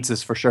he needs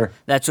this for sure.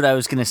 That's what I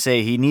was going to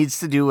say. He needs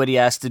to do what he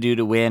has to do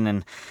to win,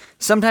 and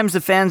sometimes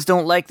the fans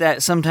don't like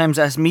that. Sometimes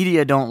us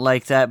media don't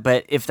like that,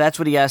 but if that's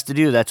what he has to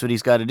do, that's what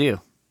he's got to do.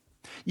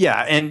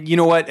 Yeah, and you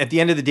know what? At the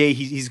end of the day,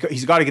 he's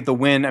got to get the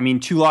win. I mean,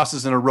 2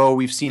 losses in a row.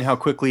 We've seen how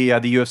quickly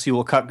the UFC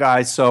will cut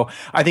guys. So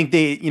I think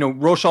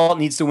Rosholt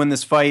needs to win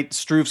this fight.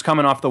 Struve's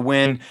coming off the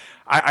win.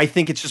 I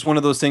think it's just one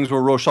of those things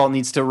where Rosholt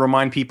needs to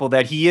remind people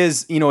that he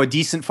is, a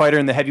decent fighter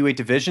in the heavyweight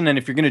division. And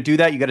if you're going to do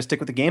that, you got to stick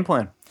with the game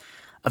plan.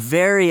 A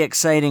very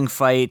exciting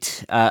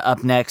fight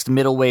up next.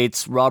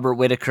 Middleweights, Robert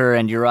Whitaker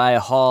and Uriah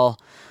Hall.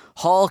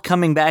 Hall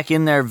coming back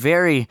in there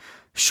very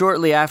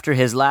shortly after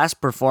his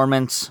last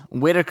performance.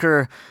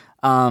 Whitaker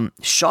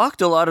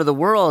shocked a lot of the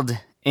world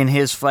in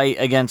his fight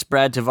against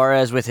Brad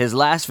Tavares with his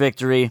last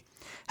victory.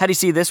 How do you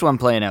see this one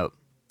playing out?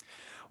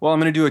 Well, I'm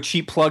going to do a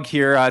cheap plug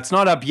here. It's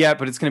not up yet,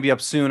 but it's going to be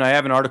up soon. I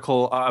have an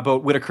article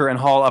about Whitaker and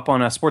Hall up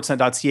on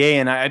sportsnet.ca,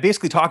 and I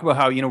basically talk about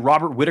how,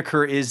 Robert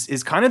Whitaker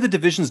is kind of the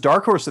division's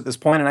dark horse at this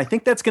point, and I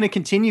think that's going to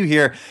continue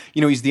here.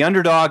 He's the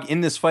underdog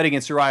in this fight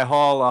against Uriah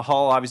Hall.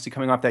 Hall obviously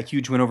coming off that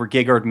huge win over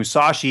Gegard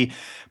Mousasi.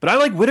 But I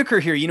like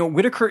Whitaker here.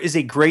 Whitaker is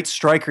a great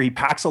striker. He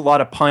packs a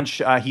lot of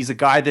punch. He's a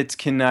guy that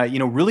can,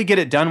 really get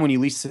it done when you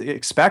least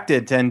expect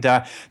it. And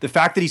the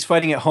fact that he's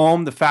fighting at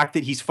home, the fact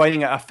that he's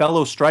fighting a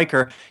fellow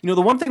striker,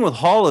 the one thing with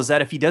Hall is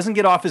that if he doesn't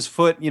get off his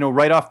foot,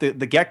 right off the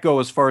get-go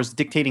as far as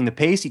dictating the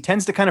pace, he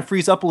tends to kind of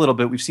freeze up a little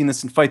bit. We've seen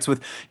this in fights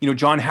with,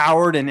 John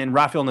Howard and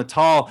Rafael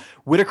Natal.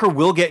 Whitaker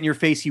will get in your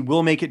face. He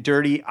will make it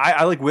dirty.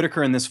 I like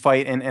Whitaker in this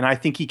fight, and I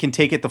think he can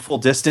take it the full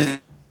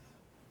distance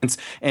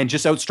and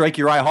just outstrike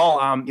Uriah Hall.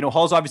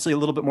 Hall's obviously a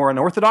little bit more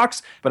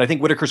unorthodox, but I think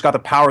Whitaker's got the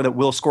power that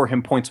will score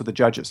him points with the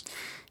judges.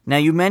 Now,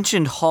 you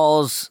mentioned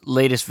Hall's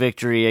latest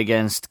victory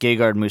against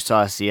Gegard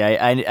Mousasi.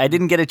 I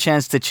didn't get a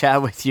chance to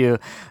chat with you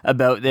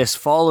about this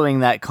following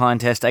that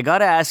contest. I got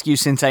to ask you,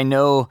 since I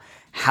know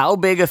how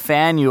big a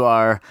fan you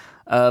are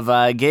of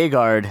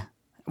Gegard,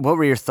 what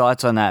were your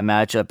thoughts on that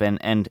matchup,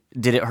 and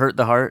did it hurt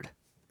the heart?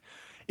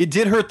 It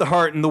did hurt the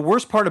heart, and the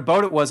worst part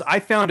about it was I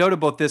found out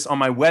about this on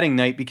my wedding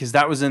night because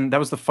that was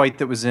the fight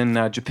that was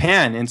in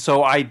Japan, and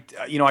so I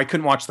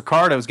couldn't watch the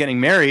card. I was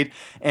getting married,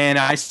 and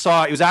I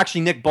saw it was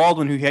actually Nick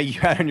Baldwin, who you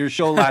had on your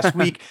show last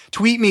week,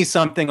 tweet me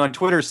something on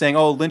Twitter saying,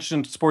 "Oh,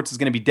 Lynchton Sports is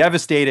going to be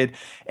devastated,"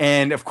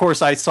 and of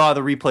course I saw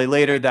the replay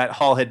later that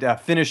Hall had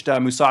finished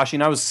Mousasi,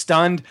 and I was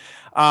stunned.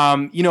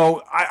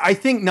 I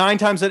think 9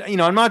 times that,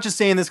 I'm not just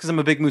saying this because I'm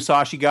a big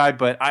Mousasi guy,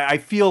 but I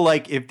feel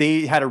like if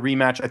they had a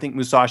rematch, I think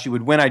Mousasi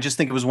would win. I just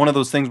think it was one of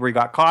those things where he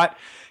got caught.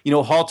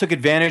 Hall took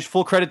advantage.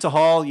 Full credit to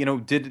Hall.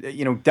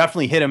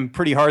 Definitely hit him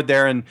pretty hard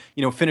there and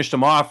finished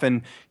him off.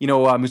 And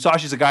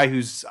Musashi's a guy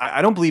who's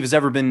I don't believe has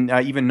ever been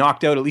even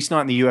knocked out, at least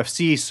not in the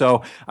UFC.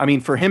 So I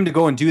mean, for him to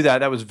go and do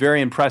that was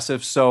very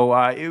impressive. So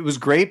it was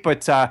great.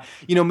 But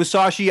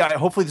Musashi,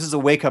 hopefully this is a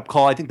wake up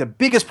call. I think the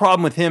biggest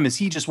problem with him is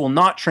he just will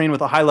not train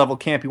with a high level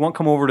camp. He won't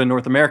come over to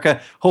North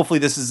America. Hopefully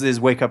this is his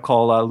wake up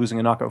call, losing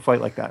a knockout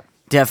fight like that.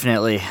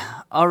 Definitely.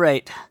 All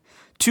right.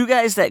 Two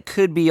guys that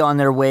could be on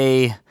their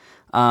way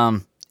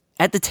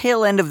at the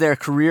tail end of their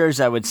careers,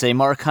 I would say,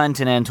 Mark Hunt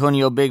and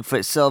Antonio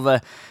Bigfoot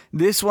Silva.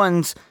 This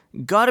one's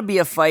got to be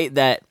a fight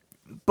that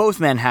both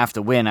men have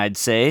to win, I'd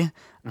say.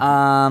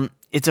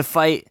 It's a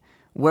fight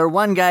where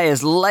one guy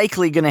is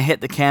likely going to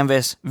hit the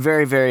canvas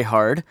very, very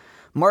hard.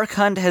 Mark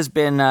Hunt has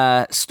been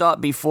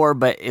stopped before,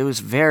 but it was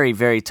very,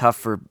 very tough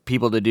for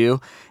people to do.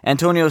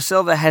 Antonio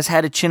Silva has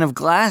had a chin of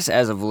glass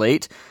as of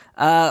late.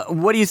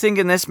 What do you think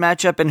in this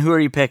matchup, and who are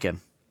you picking?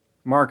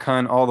 Mark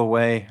Hunt all the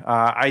way.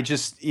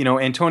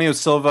 Antonio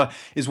Silva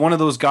is one of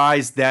those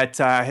guys that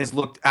has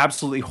looked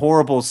absolutely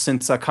horrible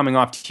since coming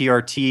off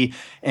TRT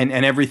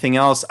and everything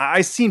else.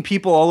 I've seen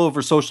people all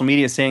over social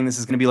media saying this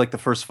is going to be like the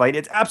first fight.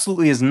 It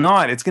absolutely is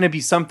not. It's going to be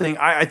something.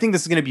 I think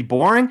this is going to be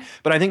boring,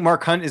 but I think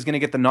Mark Hunt is going to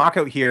get the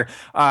knockout here.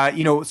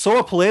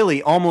 Soa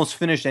Palele almost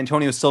finished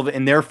Antonio Silva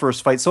in their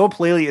first fight. Soa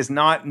Palele is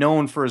not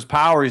known for his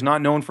power. He's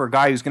not known for a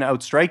guy who's going to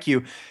outstrike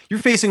you. You're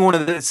facing one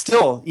of the,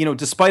 still,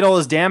 despite all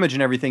his damage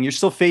and everything, you're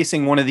still facing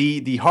one of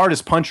the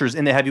hardest punchers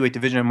in the heavyweight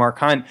division in Mark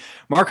Hunt.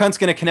 Mark Hunt's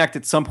going to connect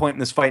at some point in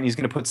this fight, and he's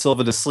going to put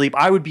Silva to sleep.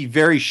 I would be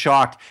very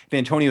shocked if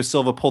Antonio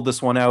Silva pulled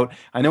this one out.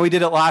 I know he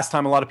did it last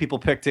time. A lot of people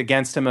picked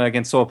against him,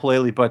 against Soa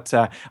Palele, but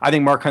I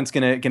think Mark Hunt's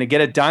going to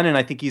get it done, and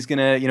I think he's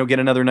going to get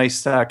another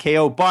nice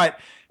KO. But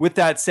with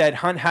that said,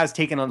 Hunt has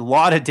taken a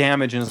lot of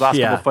damage in his last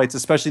couple of fights,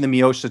 especially the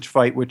Miocic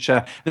fight, which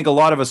I think a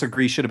lot of us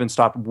agree should have been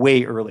stopped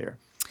way earlier.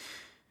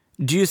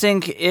 Do you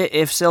think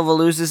if Silva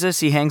loses this,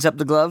 he hangs up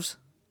the gloves?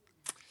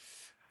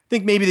 I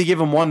think maybe they give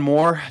him one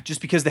more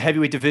just because the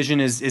heavyweight division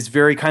is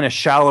very kind of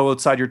shallow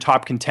outside your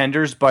top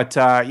contenders. But,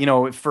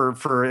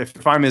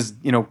 if I'm his,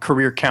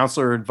 career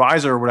counselor or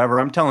advisor or whatever,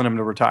 I'm telling him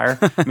to retire.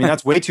 I mean,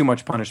 that's way too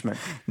much punishment.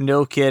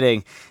 No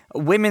kidding.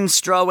 Women's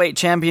strawweight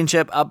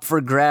championship up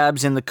for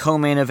grabs in the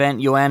co-main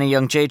event. Joanna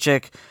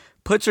Jędrzejczyk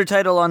puts her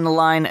title on the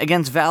line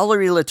against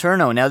Valerie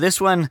Letourneau. Now,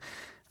 this one,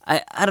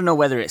 I don't know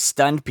whether it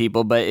stunned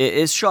people, but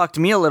it shocked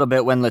me a little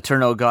bit when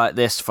Letourneau got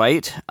this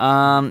fight.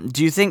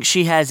 Do you think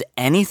she has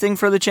anything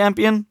for the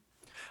champion?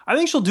 I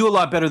think she'll do a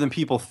lot better than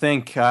people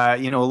think. A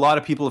lot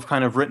of people have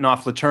kind of written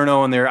off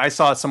Letourneau, and I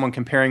saw someone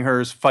comparing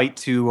her fight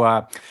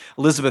to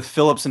Elizabeth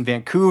Phillips in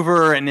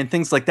Vancouver and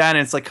things like that.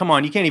 And it's like, come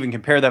on, you can't even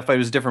compare that fight. It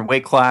was a different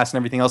weight class and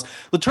everything else.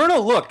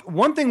 Letourneau, look,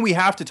 one thing we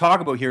have to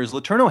talk about here is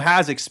Letourneau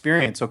has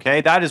experience.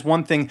 Okay, that is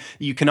one thing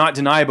you cannot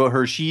deny about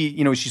her.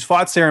 She's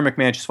fought Sarah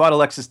McMahon, she's fought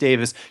Alexis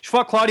Davis, she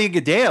fought Claudia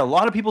Gadelha. A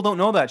lot of people don't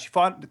know that she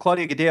fought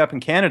Claudia Gadelha up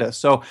in Canada.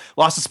 So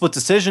lost a split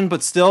decision,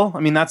 but still, I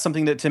mean, that's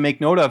something to make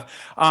note of.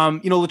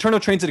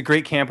 Letourneau trains at a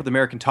great camp with the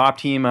American Top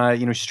Team.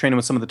 She's training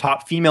with some of the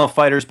top female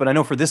fighters, but I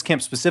know for this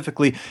camp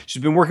specifically,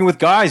 she's been working with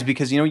guys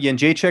because,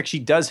 Jędrzejczyk, she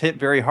does hit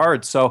very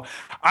hard. So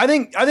I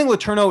think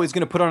Letourneau is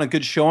going to put on a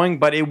good showing,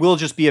 but it will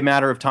just be a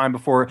matter of time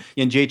before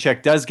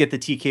Jędrzejczyk does get the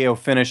TKO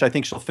finish. I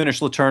think she'll finish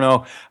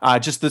Letourneau.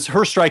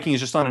 Her striking is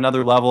just on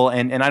another level,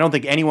 and I don't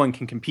think anyone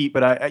can compete,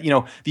 but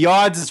the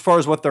odds as far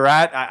as what they're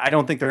at, I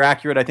don't think they're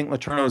accurate. I think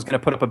Letourneau is going to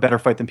put up a better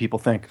fight than people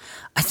think.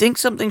 I think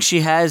something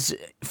she has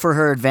for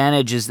her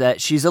advantage is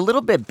that she's a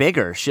little bit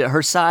bigger.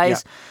 Her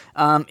size,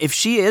 if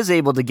she is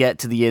able to get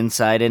to the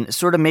inside and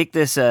sort of make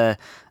this a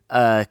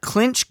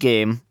clinch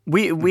game,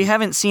 we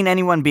haven't seen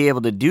anyone be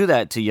able to do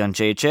that to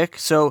Jędrzejczyk.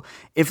 So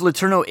if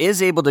Letourneau is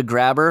able to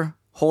grab her,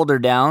 hold her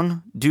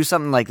down, do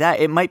something like that,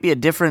 it might be a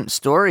different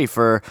story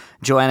for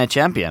Joanna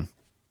Champion.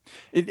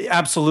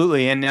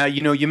 Absolutely. And,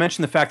 you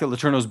mentioned the fact that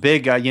Letourneau's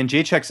big.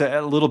 Jędrzejczyk's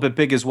a little bit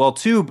big as well,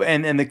 too.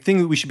 And the thing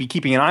that we should be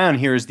keeping an eye on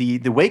here is the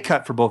weight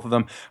cut for both of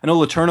them. I know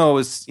Letourneau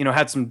has,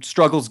 had some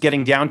struggles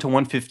getting down to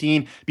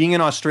 115. Being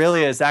in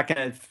Australia, is that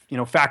going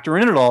to, factor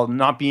in at all?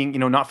 Not being,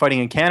 not fighting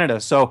in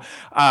Canada. So,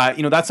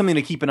 that's something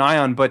to keep an eye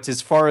on. But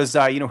as far as,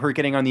 her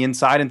getting on the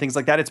inside and things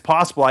like that, it's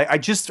possible.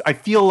 I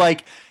feel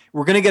like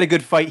we're going to get a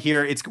good fight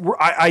here.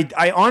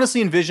 I honestly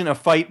envision a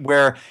fight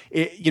where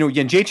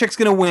Jędrzejczyk's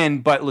going to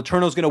win, but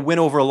Letourneau's going to win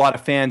over a lot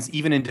of fans,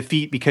 even in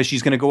defeat, because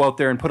she's going to go out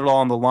there and put it all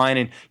on the line.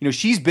 And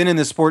she's been in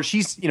this sport.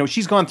 She's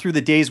gone through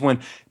the days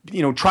when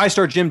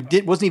TriStar Gym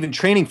wasn't even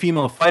training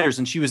female fighters,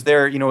 and she was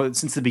there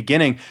since the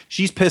beginning.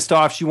 She's pissed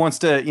off. She wants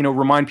to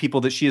remind people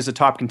that she is a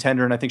top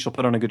contender, and I think she'll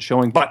put on a good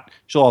showing, but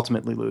she'll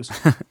ultimately lose.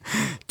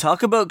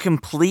 Talk about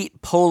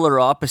complete polar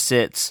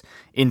opposites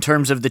in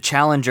terms of the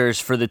challengers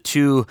for the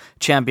two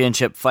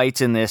championship fights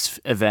in this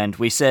event.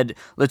 We said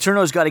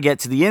Letourneau's got to get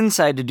to the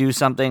inside to do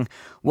something.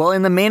 Well,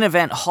 in the main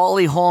event,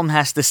 Holly Holm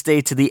has to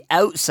stay to the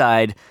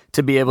outside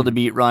to be able to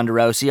beat Ronda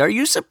Rousey. Are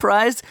you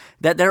surprised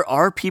that there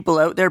are people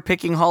out there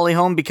picking Holly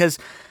Holm? Because,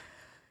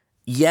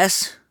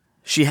 yes,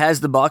 She has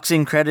the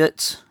boxing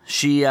credits.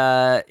 She,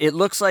 it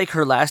looks like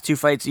her last 2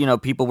 fights,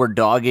 people were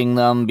dogging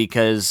them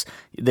because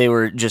they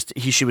were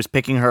she was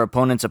picking her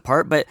opponents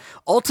apart. But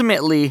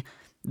ultimately,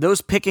 those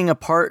picking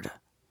apart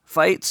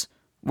fights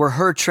were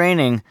her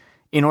training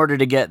in order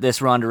to get this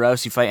Ronda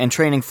Rousey fight and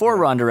training for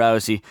Ronda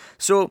Rousey.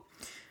 So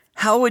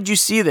how would you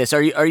see this?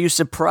 Are you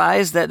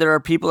surprised that there are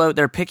people out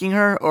there picking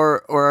her,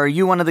 or are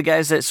you one of the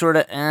guys that sort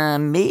of,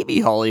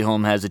 maybe Holly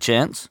Holm has a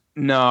chance?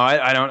 No,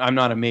 I don't. I'm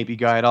not a maybe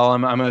guy at all.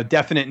 I'm a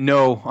definite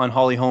no on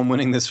Holly Holm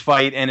winning this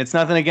fight, and it's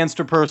nothing against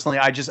her personally.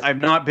 I've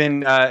not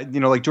been,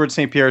 like George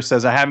St. Pierre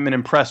says, I haven't been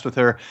impressed with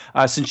her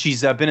since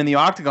she's been in the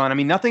octagon. I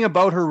mean, nothing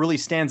about her really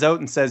stands out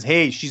and says,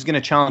 hey, she's going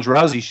to challenge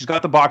Rousey. She's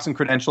got the boxing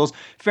credentials.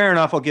 Fair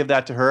enough, I'll give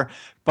that to her.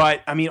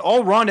 But, I mean,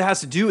 all Ronda has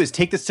to do is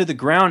take this to the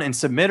ground and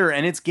submit her,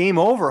 and it's game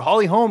over.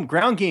 Holly Holm,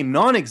 ground game,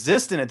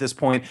 non-existent at this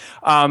point.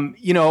 And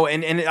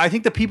I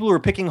think the people who are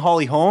picking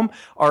Holly Holm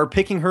are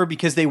picking her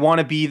because they want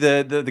to be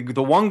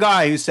the one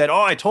guy who said,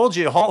 oh, I told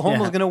you, Holm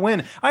was going to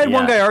win. I had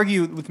one guy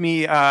argue with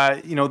me,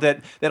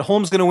 that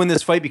Holm's going to win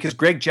this fight because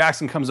Greg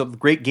Jackson comes up with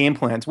great game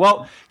plans.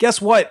 Well, guess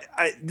what?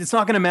 It's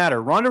not going to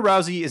matter. Ronda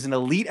Rousey is an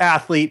elite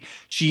athlete.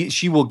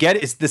 She will get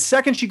it. It's the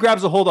second she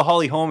grabs a hold of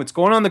Holly Holm, it's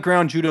going on the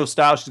ground judo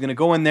style. She's going to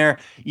go in there,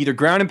 either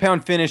ground and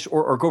pound finish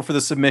or go for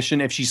the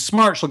submission. If she's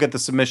smart, she'll get the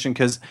submission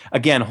because,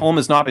 again, Holm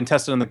has not been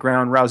tested on the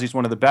ground. Rousey's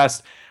one of the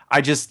best.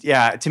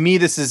 To me,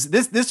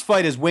 this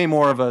fight is way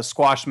more of a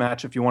squash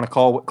match, if you want to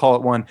call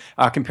it one,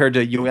 compared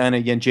to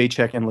Joanna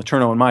Jędrzejczyk and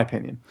Letourneau, in my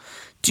opinion.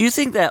 Do you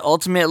think that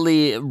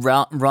ultimately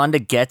Ronda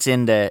gets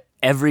into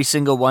every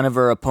single one of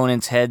her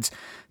opponent's heads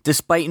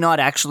despite not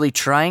actually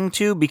trying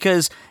to?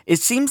 Because it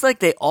seems like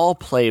they all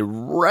play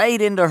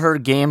right into her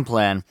game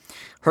plan.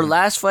 Her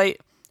last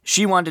fight,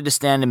 she wanted to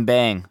stand and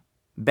bang.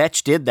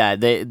 Betch did that.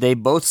 They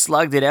both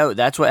slugged it out.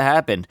 That's what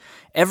happened.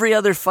 Every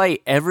other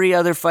fight, every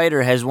other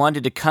fighter has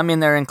wanted to come in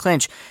there and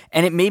clinch.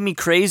 And it made me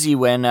crazy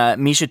when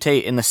Miesha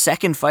Tate, in the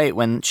second fight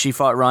when she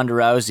fought Ronda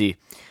Rousey,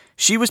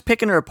 she was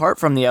picking her apart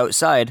from the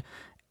outside,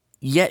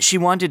 yet she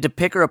wanted to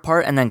pick her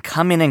apart and then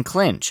come in and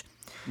clinch.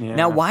 Yeah.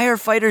 Now, why are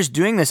fighters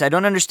doing this? I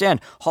don't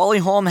understand. Holly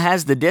Holm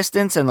has the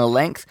distance and the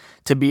length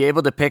to be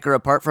able to pick her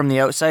apart from the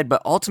outside,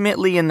 but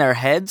ultimately in their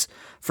heads,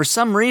 for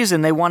some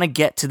reason, they want to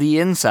get to the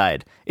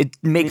inside. It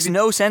makes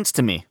no sense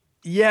to me.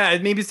 Yeah,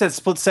 maybe it's that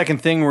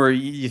split-second thing where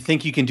you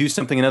think you can do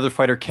something another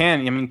fighter can.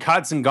 I mean,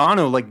 Kat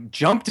Zingano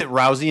jumped at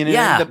Rousey and it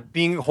ended up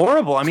being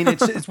horrible. I mean,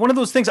 it's one of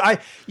those things.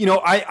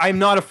 I'm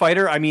not a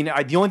fighter. I mean,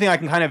 the only thing I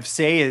can kind of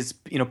say is,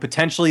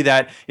 potentially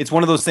that it's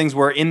one of those things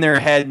where in their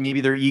head,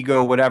 maybe their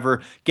ego,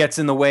 whatever, gets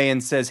in the way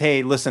and says,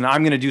 hey, listen,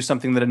 I'm going to do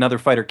something that another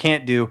fighter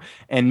can't do,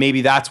 and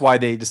maybe that's why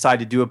they decide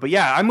to do it. But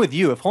yeah, I'm with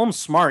you. If Holm's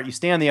smart, you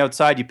stay on the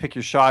outside, you pick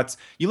your shots,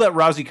 you let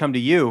Rousey come to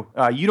you.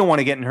 You don't want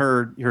to get in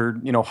her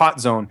hot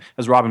zone,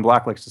 as Robin Black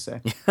likes to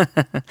say.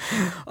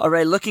 All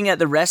right, looking at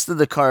the rest of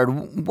the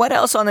card, what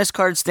else on this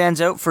card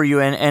stands out for you,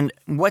 and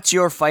what's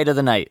your fight of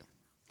the night?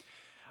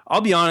 I'll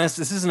be honest,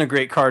 this isn't a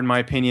great card in my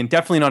opinion.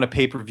 Definitely not a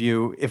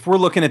pay-per-view. If we're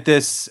looking at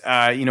this,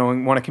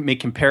 and want to make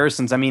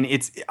comparisons, I mean,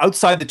 it's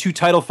outside the 2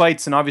 title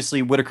fights and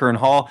obviously Whitaker and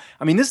Hall.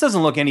 I mean, this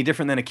doesn't look any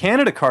different than a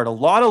Canada card. A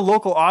lot of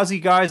local Aussie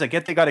guys. I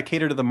get they got to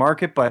cater to the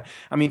market, but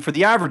I mean, for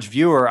the average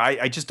viewer,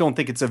 I just don't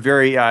think it's a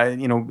very,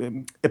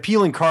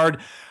 appealing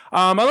card.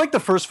 I like the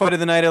first fight of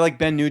the night. I like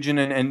Ben Nugent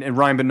and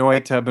Ryan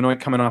Benoit.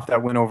 Benoit coming off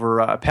that win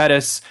over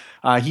Pettis.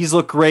 He's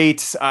looked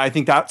great. I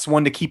think that's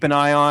one to keep an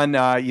eye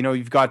on.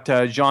 You've got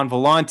Jean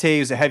Vellante,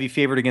 who's a heavy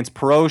favorite against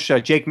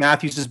Perosh. Jake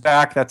Matthews is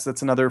back.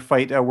 That's another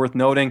fight worth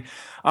noting.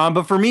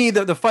 But for me,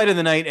 the fight of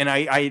the night, and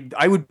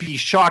I would be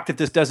shocked if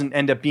this doesn't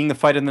end up being the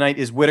fight of the night,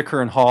 is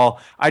Whitaker and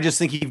Hall. I just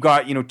think you've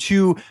got 2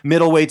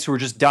 middleweights who are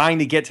just dying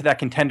to get to that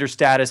contender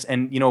status,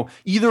 and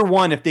either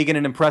one, if they get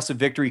an impressive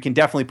victory, can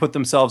definitely put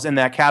themselves in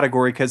that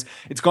category because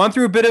it's gone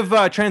through a bit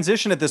of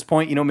transition at this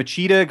point.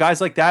 Machida,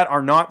 guys like that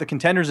are not the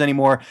contenders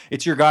anymore.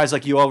 It's your guys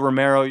like Yoel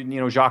Romero,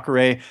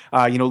 Jacare,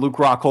 Luke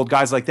Rockhold,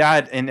 guys like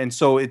that, and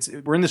so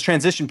we're in this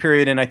transition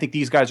period, and I think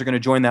these guys are going to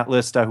join that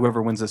list.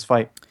 Whoever wins this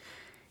fight.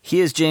 He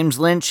is James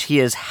Lynch. He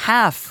is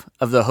half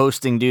of the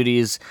hosting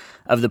duties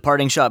of the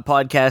Parting Shot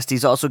podcast.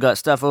 He's also got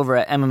stuff over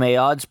at MMA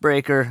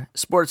Oddsbreaker,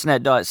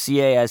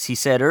 sportsnet.ca, as he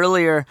said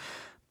earlier.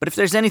 But if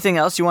there's anything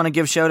else you want to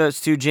give shout-outs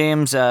to,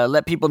 James,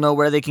 let people know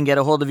where they can get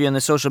a hold of you in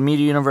the social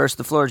media universe.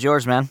 The floor is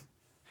yours, man.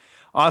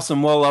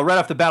 Awesome. Well, right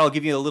off the bat, I'll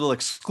give you a little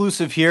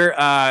exclusive here.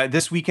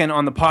 This weekend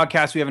on the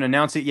podcast, we haven't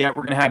announced it yet.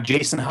 We're going to have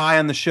Jason High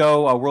on the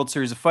show, a World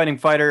Series of Fighting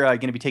fighter, going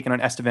to be taking on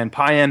Esteban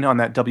Payen on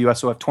that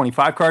WSOF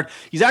 25 card.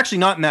 He's actually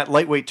not in that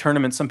lightweight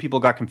tournament. Some people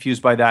got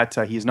confused by that.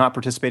 He is not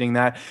participating in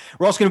that.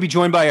 We're also going to be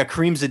joined by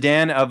Kareem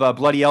Zidane of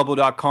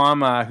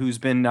BloodyElbow.com, who's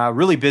been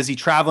really busy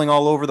traveling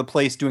all over the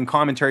place doing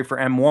commentary for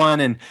M1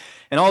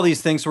 and all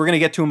these things. So we're going to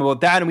get to him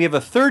about that. And we have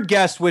a third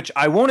guest, which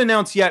I won't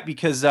announce yet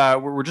because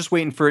we're just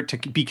waiting for it to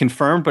be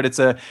confirmed. But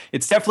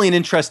it's definitely an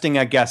interesting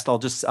guest.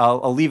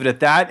 I'll leave it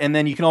at that. And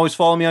then you can always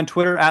follow me on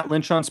Twitter at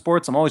Lynch on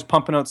Sports. I'm always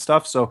pumping out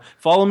stuff. So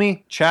follow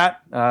me,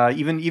 chat,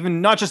 even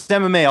not just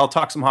MMA. I'll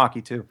talk some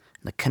hockey too.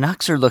 the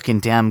Canucks are looking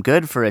damn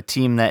good for a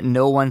team that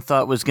no one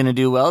thought was going to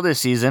do well this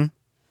season.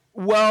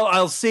 Well,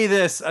 I'll say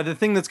this. The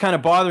thing that's kind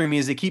of bothering me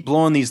is they keep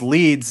blowing these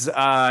leads.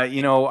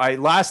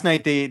 Last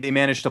night they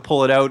managed to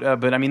pull it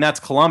out, but I mean, that's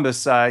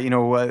Columbus,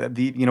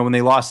 when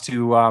they lost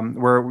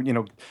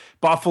to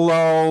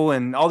Buffalo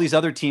and all these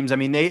other teams. I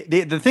mean,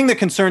 the thing that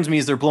concerns me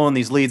is they're blowing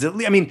these leads.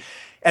 I mean,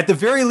 at the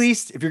very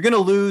least, if you're going to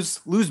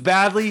lose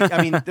badly.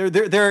 I mean,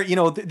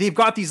 they've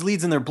got these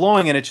leads and they're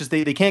blowing it. It's just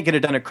they can't get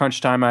it done at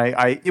crunch time.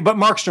 But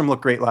Markstrom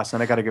looked great last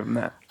night. I got to give him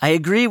that. I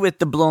agree with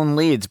the blown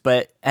leads,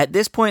 but at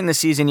this point in the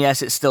season,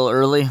 yes, it's still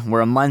early.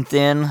 We're a month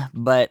in,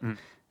 but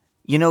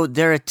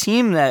they're a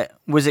team that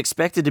was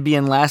expected to be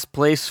in last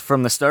place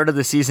from the start of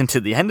the season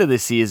to the end of the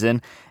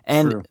season,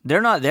 and True.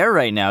 They're not there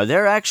right now.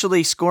 They're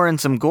actually scoring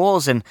some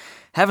goals and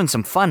having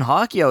some fun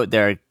hockey out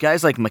there.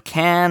 Guys like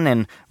McCann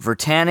and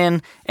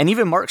Virtanen and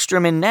even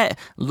Markstrom in net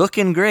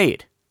looking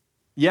great.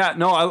 Yeah,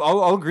 no,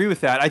 I'll agree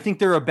with that. I think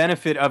they're a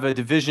benefit of a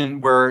division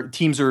where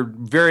teams are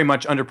very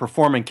much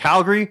underperforming.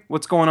 Calgary,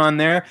 what's going on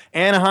there?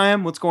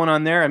 Anaheim, what's going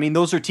on there? I mean,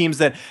 those are teams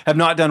that have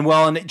not done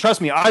well. And trust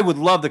me, I would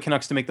love the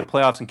Canucks to make the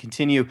playoffs and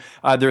continue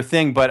their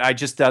thing. But I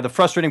just the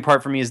frustrating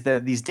part for me is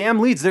that these damn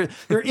leads, they're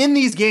in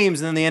these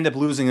games and then they end up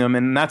losing them,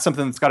 and that's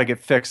something that's got to get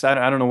fixed.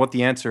 I don't know what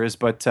the answer is,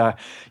 but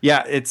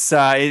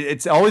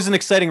it's always an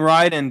exciting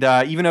ride. And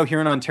even out here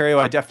in Ontario,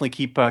 I definitely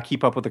keep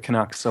up with the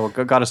Canucks. So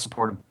got to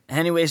support them.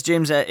 Anyways,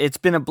 James, it's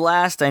been a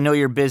blast. I know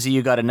you're busy.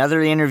 You got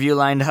another interview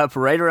lined up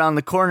right around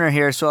the corner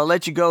here, so I'll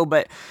let you go.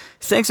 But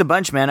thanks a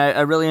bunch, man. I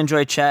really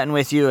enjoyed chatting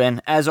with you,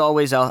 and as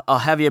always, I'll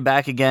have you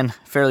back again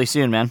fairly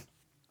soon, man.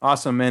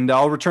 Awesome, and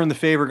I'll return the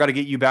favor. Got to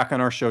get you back on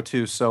our show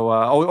too. So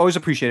always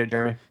appreciate it,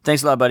 Jeremy.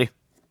 Thanks a lot, buddy.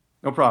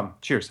 No problem.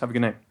 Cheers. Have a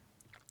good night.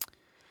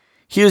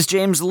 Here's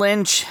James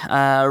Lynch,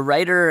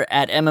 writer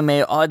at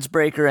MMA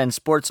Oddsbreaker and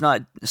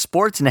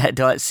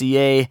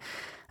Sportsnet.ca.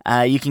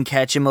 You can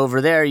catch him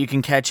over there. You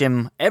can catch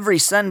him every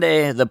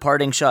Sunday, the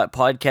Parting Shot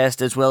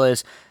podcast, as well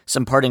as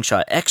some Parting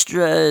Shot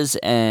extras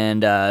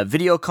and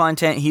video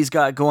content he's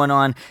got going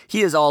on.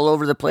 He is all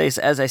over the place.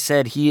 As I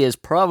said, he is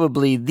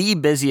probably the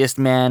busiest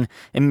man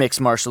in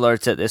mixed martial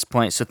arts at this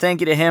point. So thank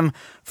you to him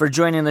for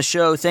joining the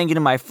show. Thank you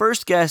to my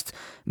first guest,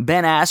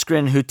 Ben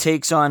Askren, who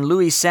takes on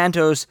Luis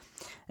Santos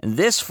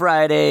this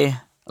Friday,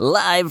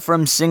 live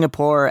from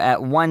Singapore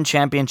at One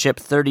Championship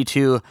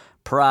 32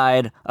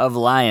 Pride of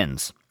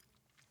Lions.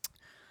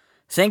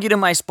 Thank you to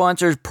my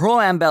sponsors,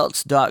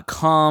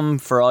 ProAmBelts.com,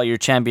 for all your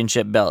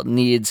championship belt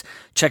needs.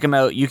 Check them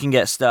out. You can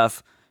get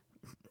stuff,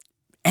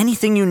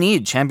 anything you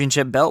need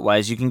championship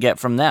belt-wise, you can get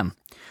from them.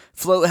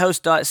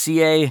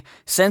 FloatHouse.ca,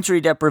 sensory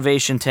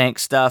deprivation tank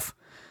stuff.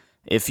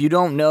 If you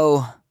don't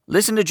know,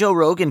 listen to Joe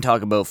Rogan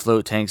talk about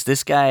float tanks.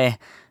 This guy,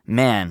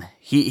 man,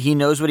 he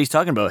knows what he's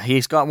talking about.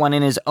 He's got one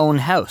in his own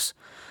house.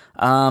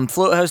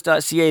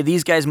 FloatHouse.ca,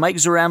 these guys, Mike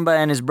Zaremba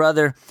and his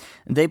brother,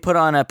 they put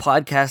on a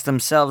podcast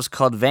themselves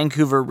called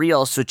Vancouver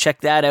Real, so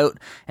check that out,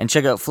 and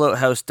check out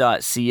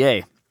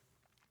FloatHouse.ca.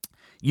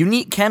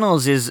 Unique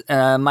Kennels is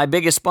my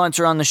biggest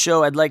sponsor on the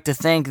show. I'd like to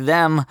thank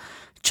them.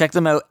 Check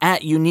them out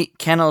at Unique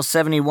Kennels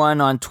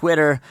 71 on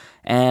Twitter,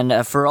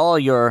 and for all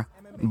your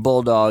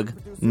bulldog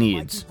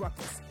needs.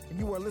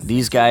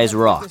 These guys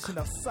rock.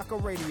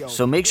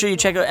 So make sure you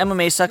check out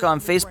MMA Sucka on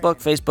Facebook,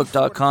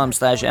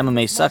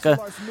 facebook.com/MMA Sucka.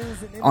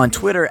 On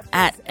Twitter,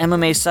 at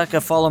MMA Sucka.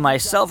 Follow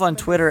myself on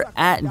Twitter,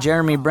 at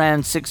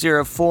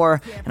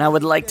JeremyBrand604. And I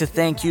would like to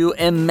thank you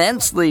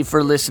immensely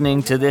for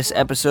listening to this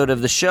episode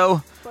of the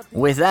show.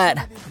 With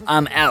that,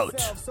 I'm out.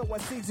 So I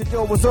see the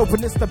door was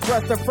open, it's the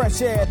breath of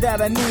fresh air that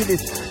I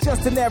needed.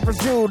 Just an average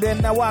dude, and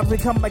now I've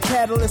become a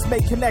catalyst.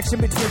 Make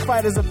connection between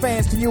fighters and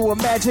fans, can you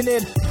imagine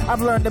it?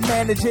 I've learned to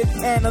manage it,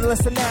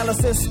 analyst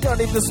analysis.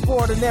 Study the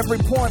sport in every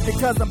point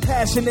because I'm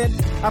passionate.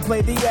 I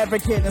play the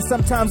advocate and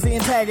sometimes the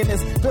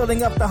antagonist.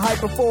 Building up the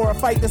hype before a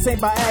fight, this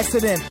ain't by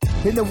accident.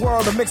 In the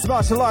world of mixed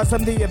martial arts,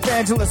 I'm the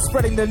evangelist,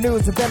 spreading the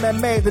news of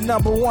MMA, the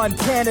 #1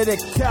 candidate.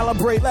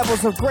 Calibrate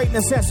levels of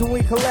greatness, that's when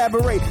we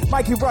collaborate.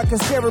 Mikey Ruckus,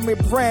 Jeremy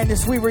Brand,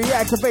 as we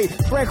reactivate.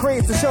 Brand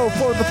creates the show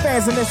for the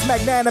fans, and it's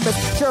magnanimous.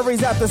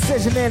 Jury's out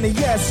decision, and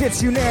yes,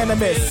 it's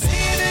unanimous.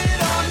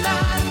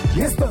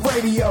 It's the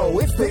radio,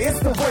 it's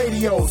the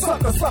radio,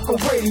 sucker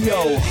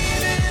radio.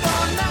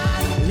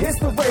 It's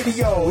the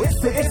radio, it's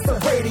the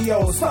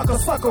radio, sucker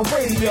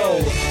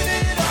radio.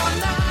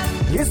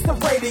 It's the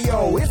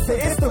radio, it's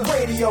the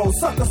radio,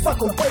 sucker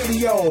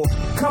radio.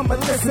 Come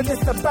and listen,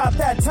 it's about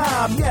that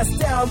time. Yes,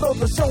 download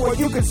the show or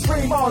you can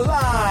stream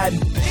online.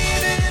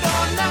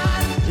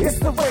 It's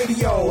the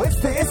radio, it's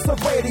the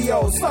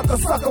radio, sucker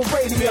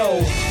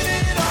radio.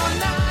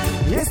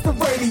 It's the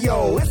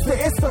radio, it's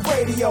the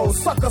radio,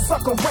 sucker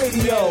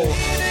radio.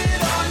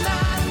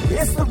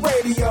 It's the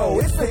radio,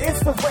 it's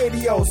the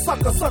radio,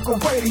 sucker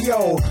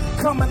radio.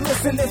 Come and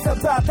listen, it's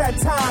about that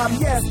time.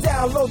 Yes,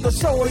 download the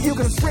show or you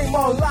can stream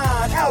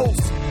online. Out.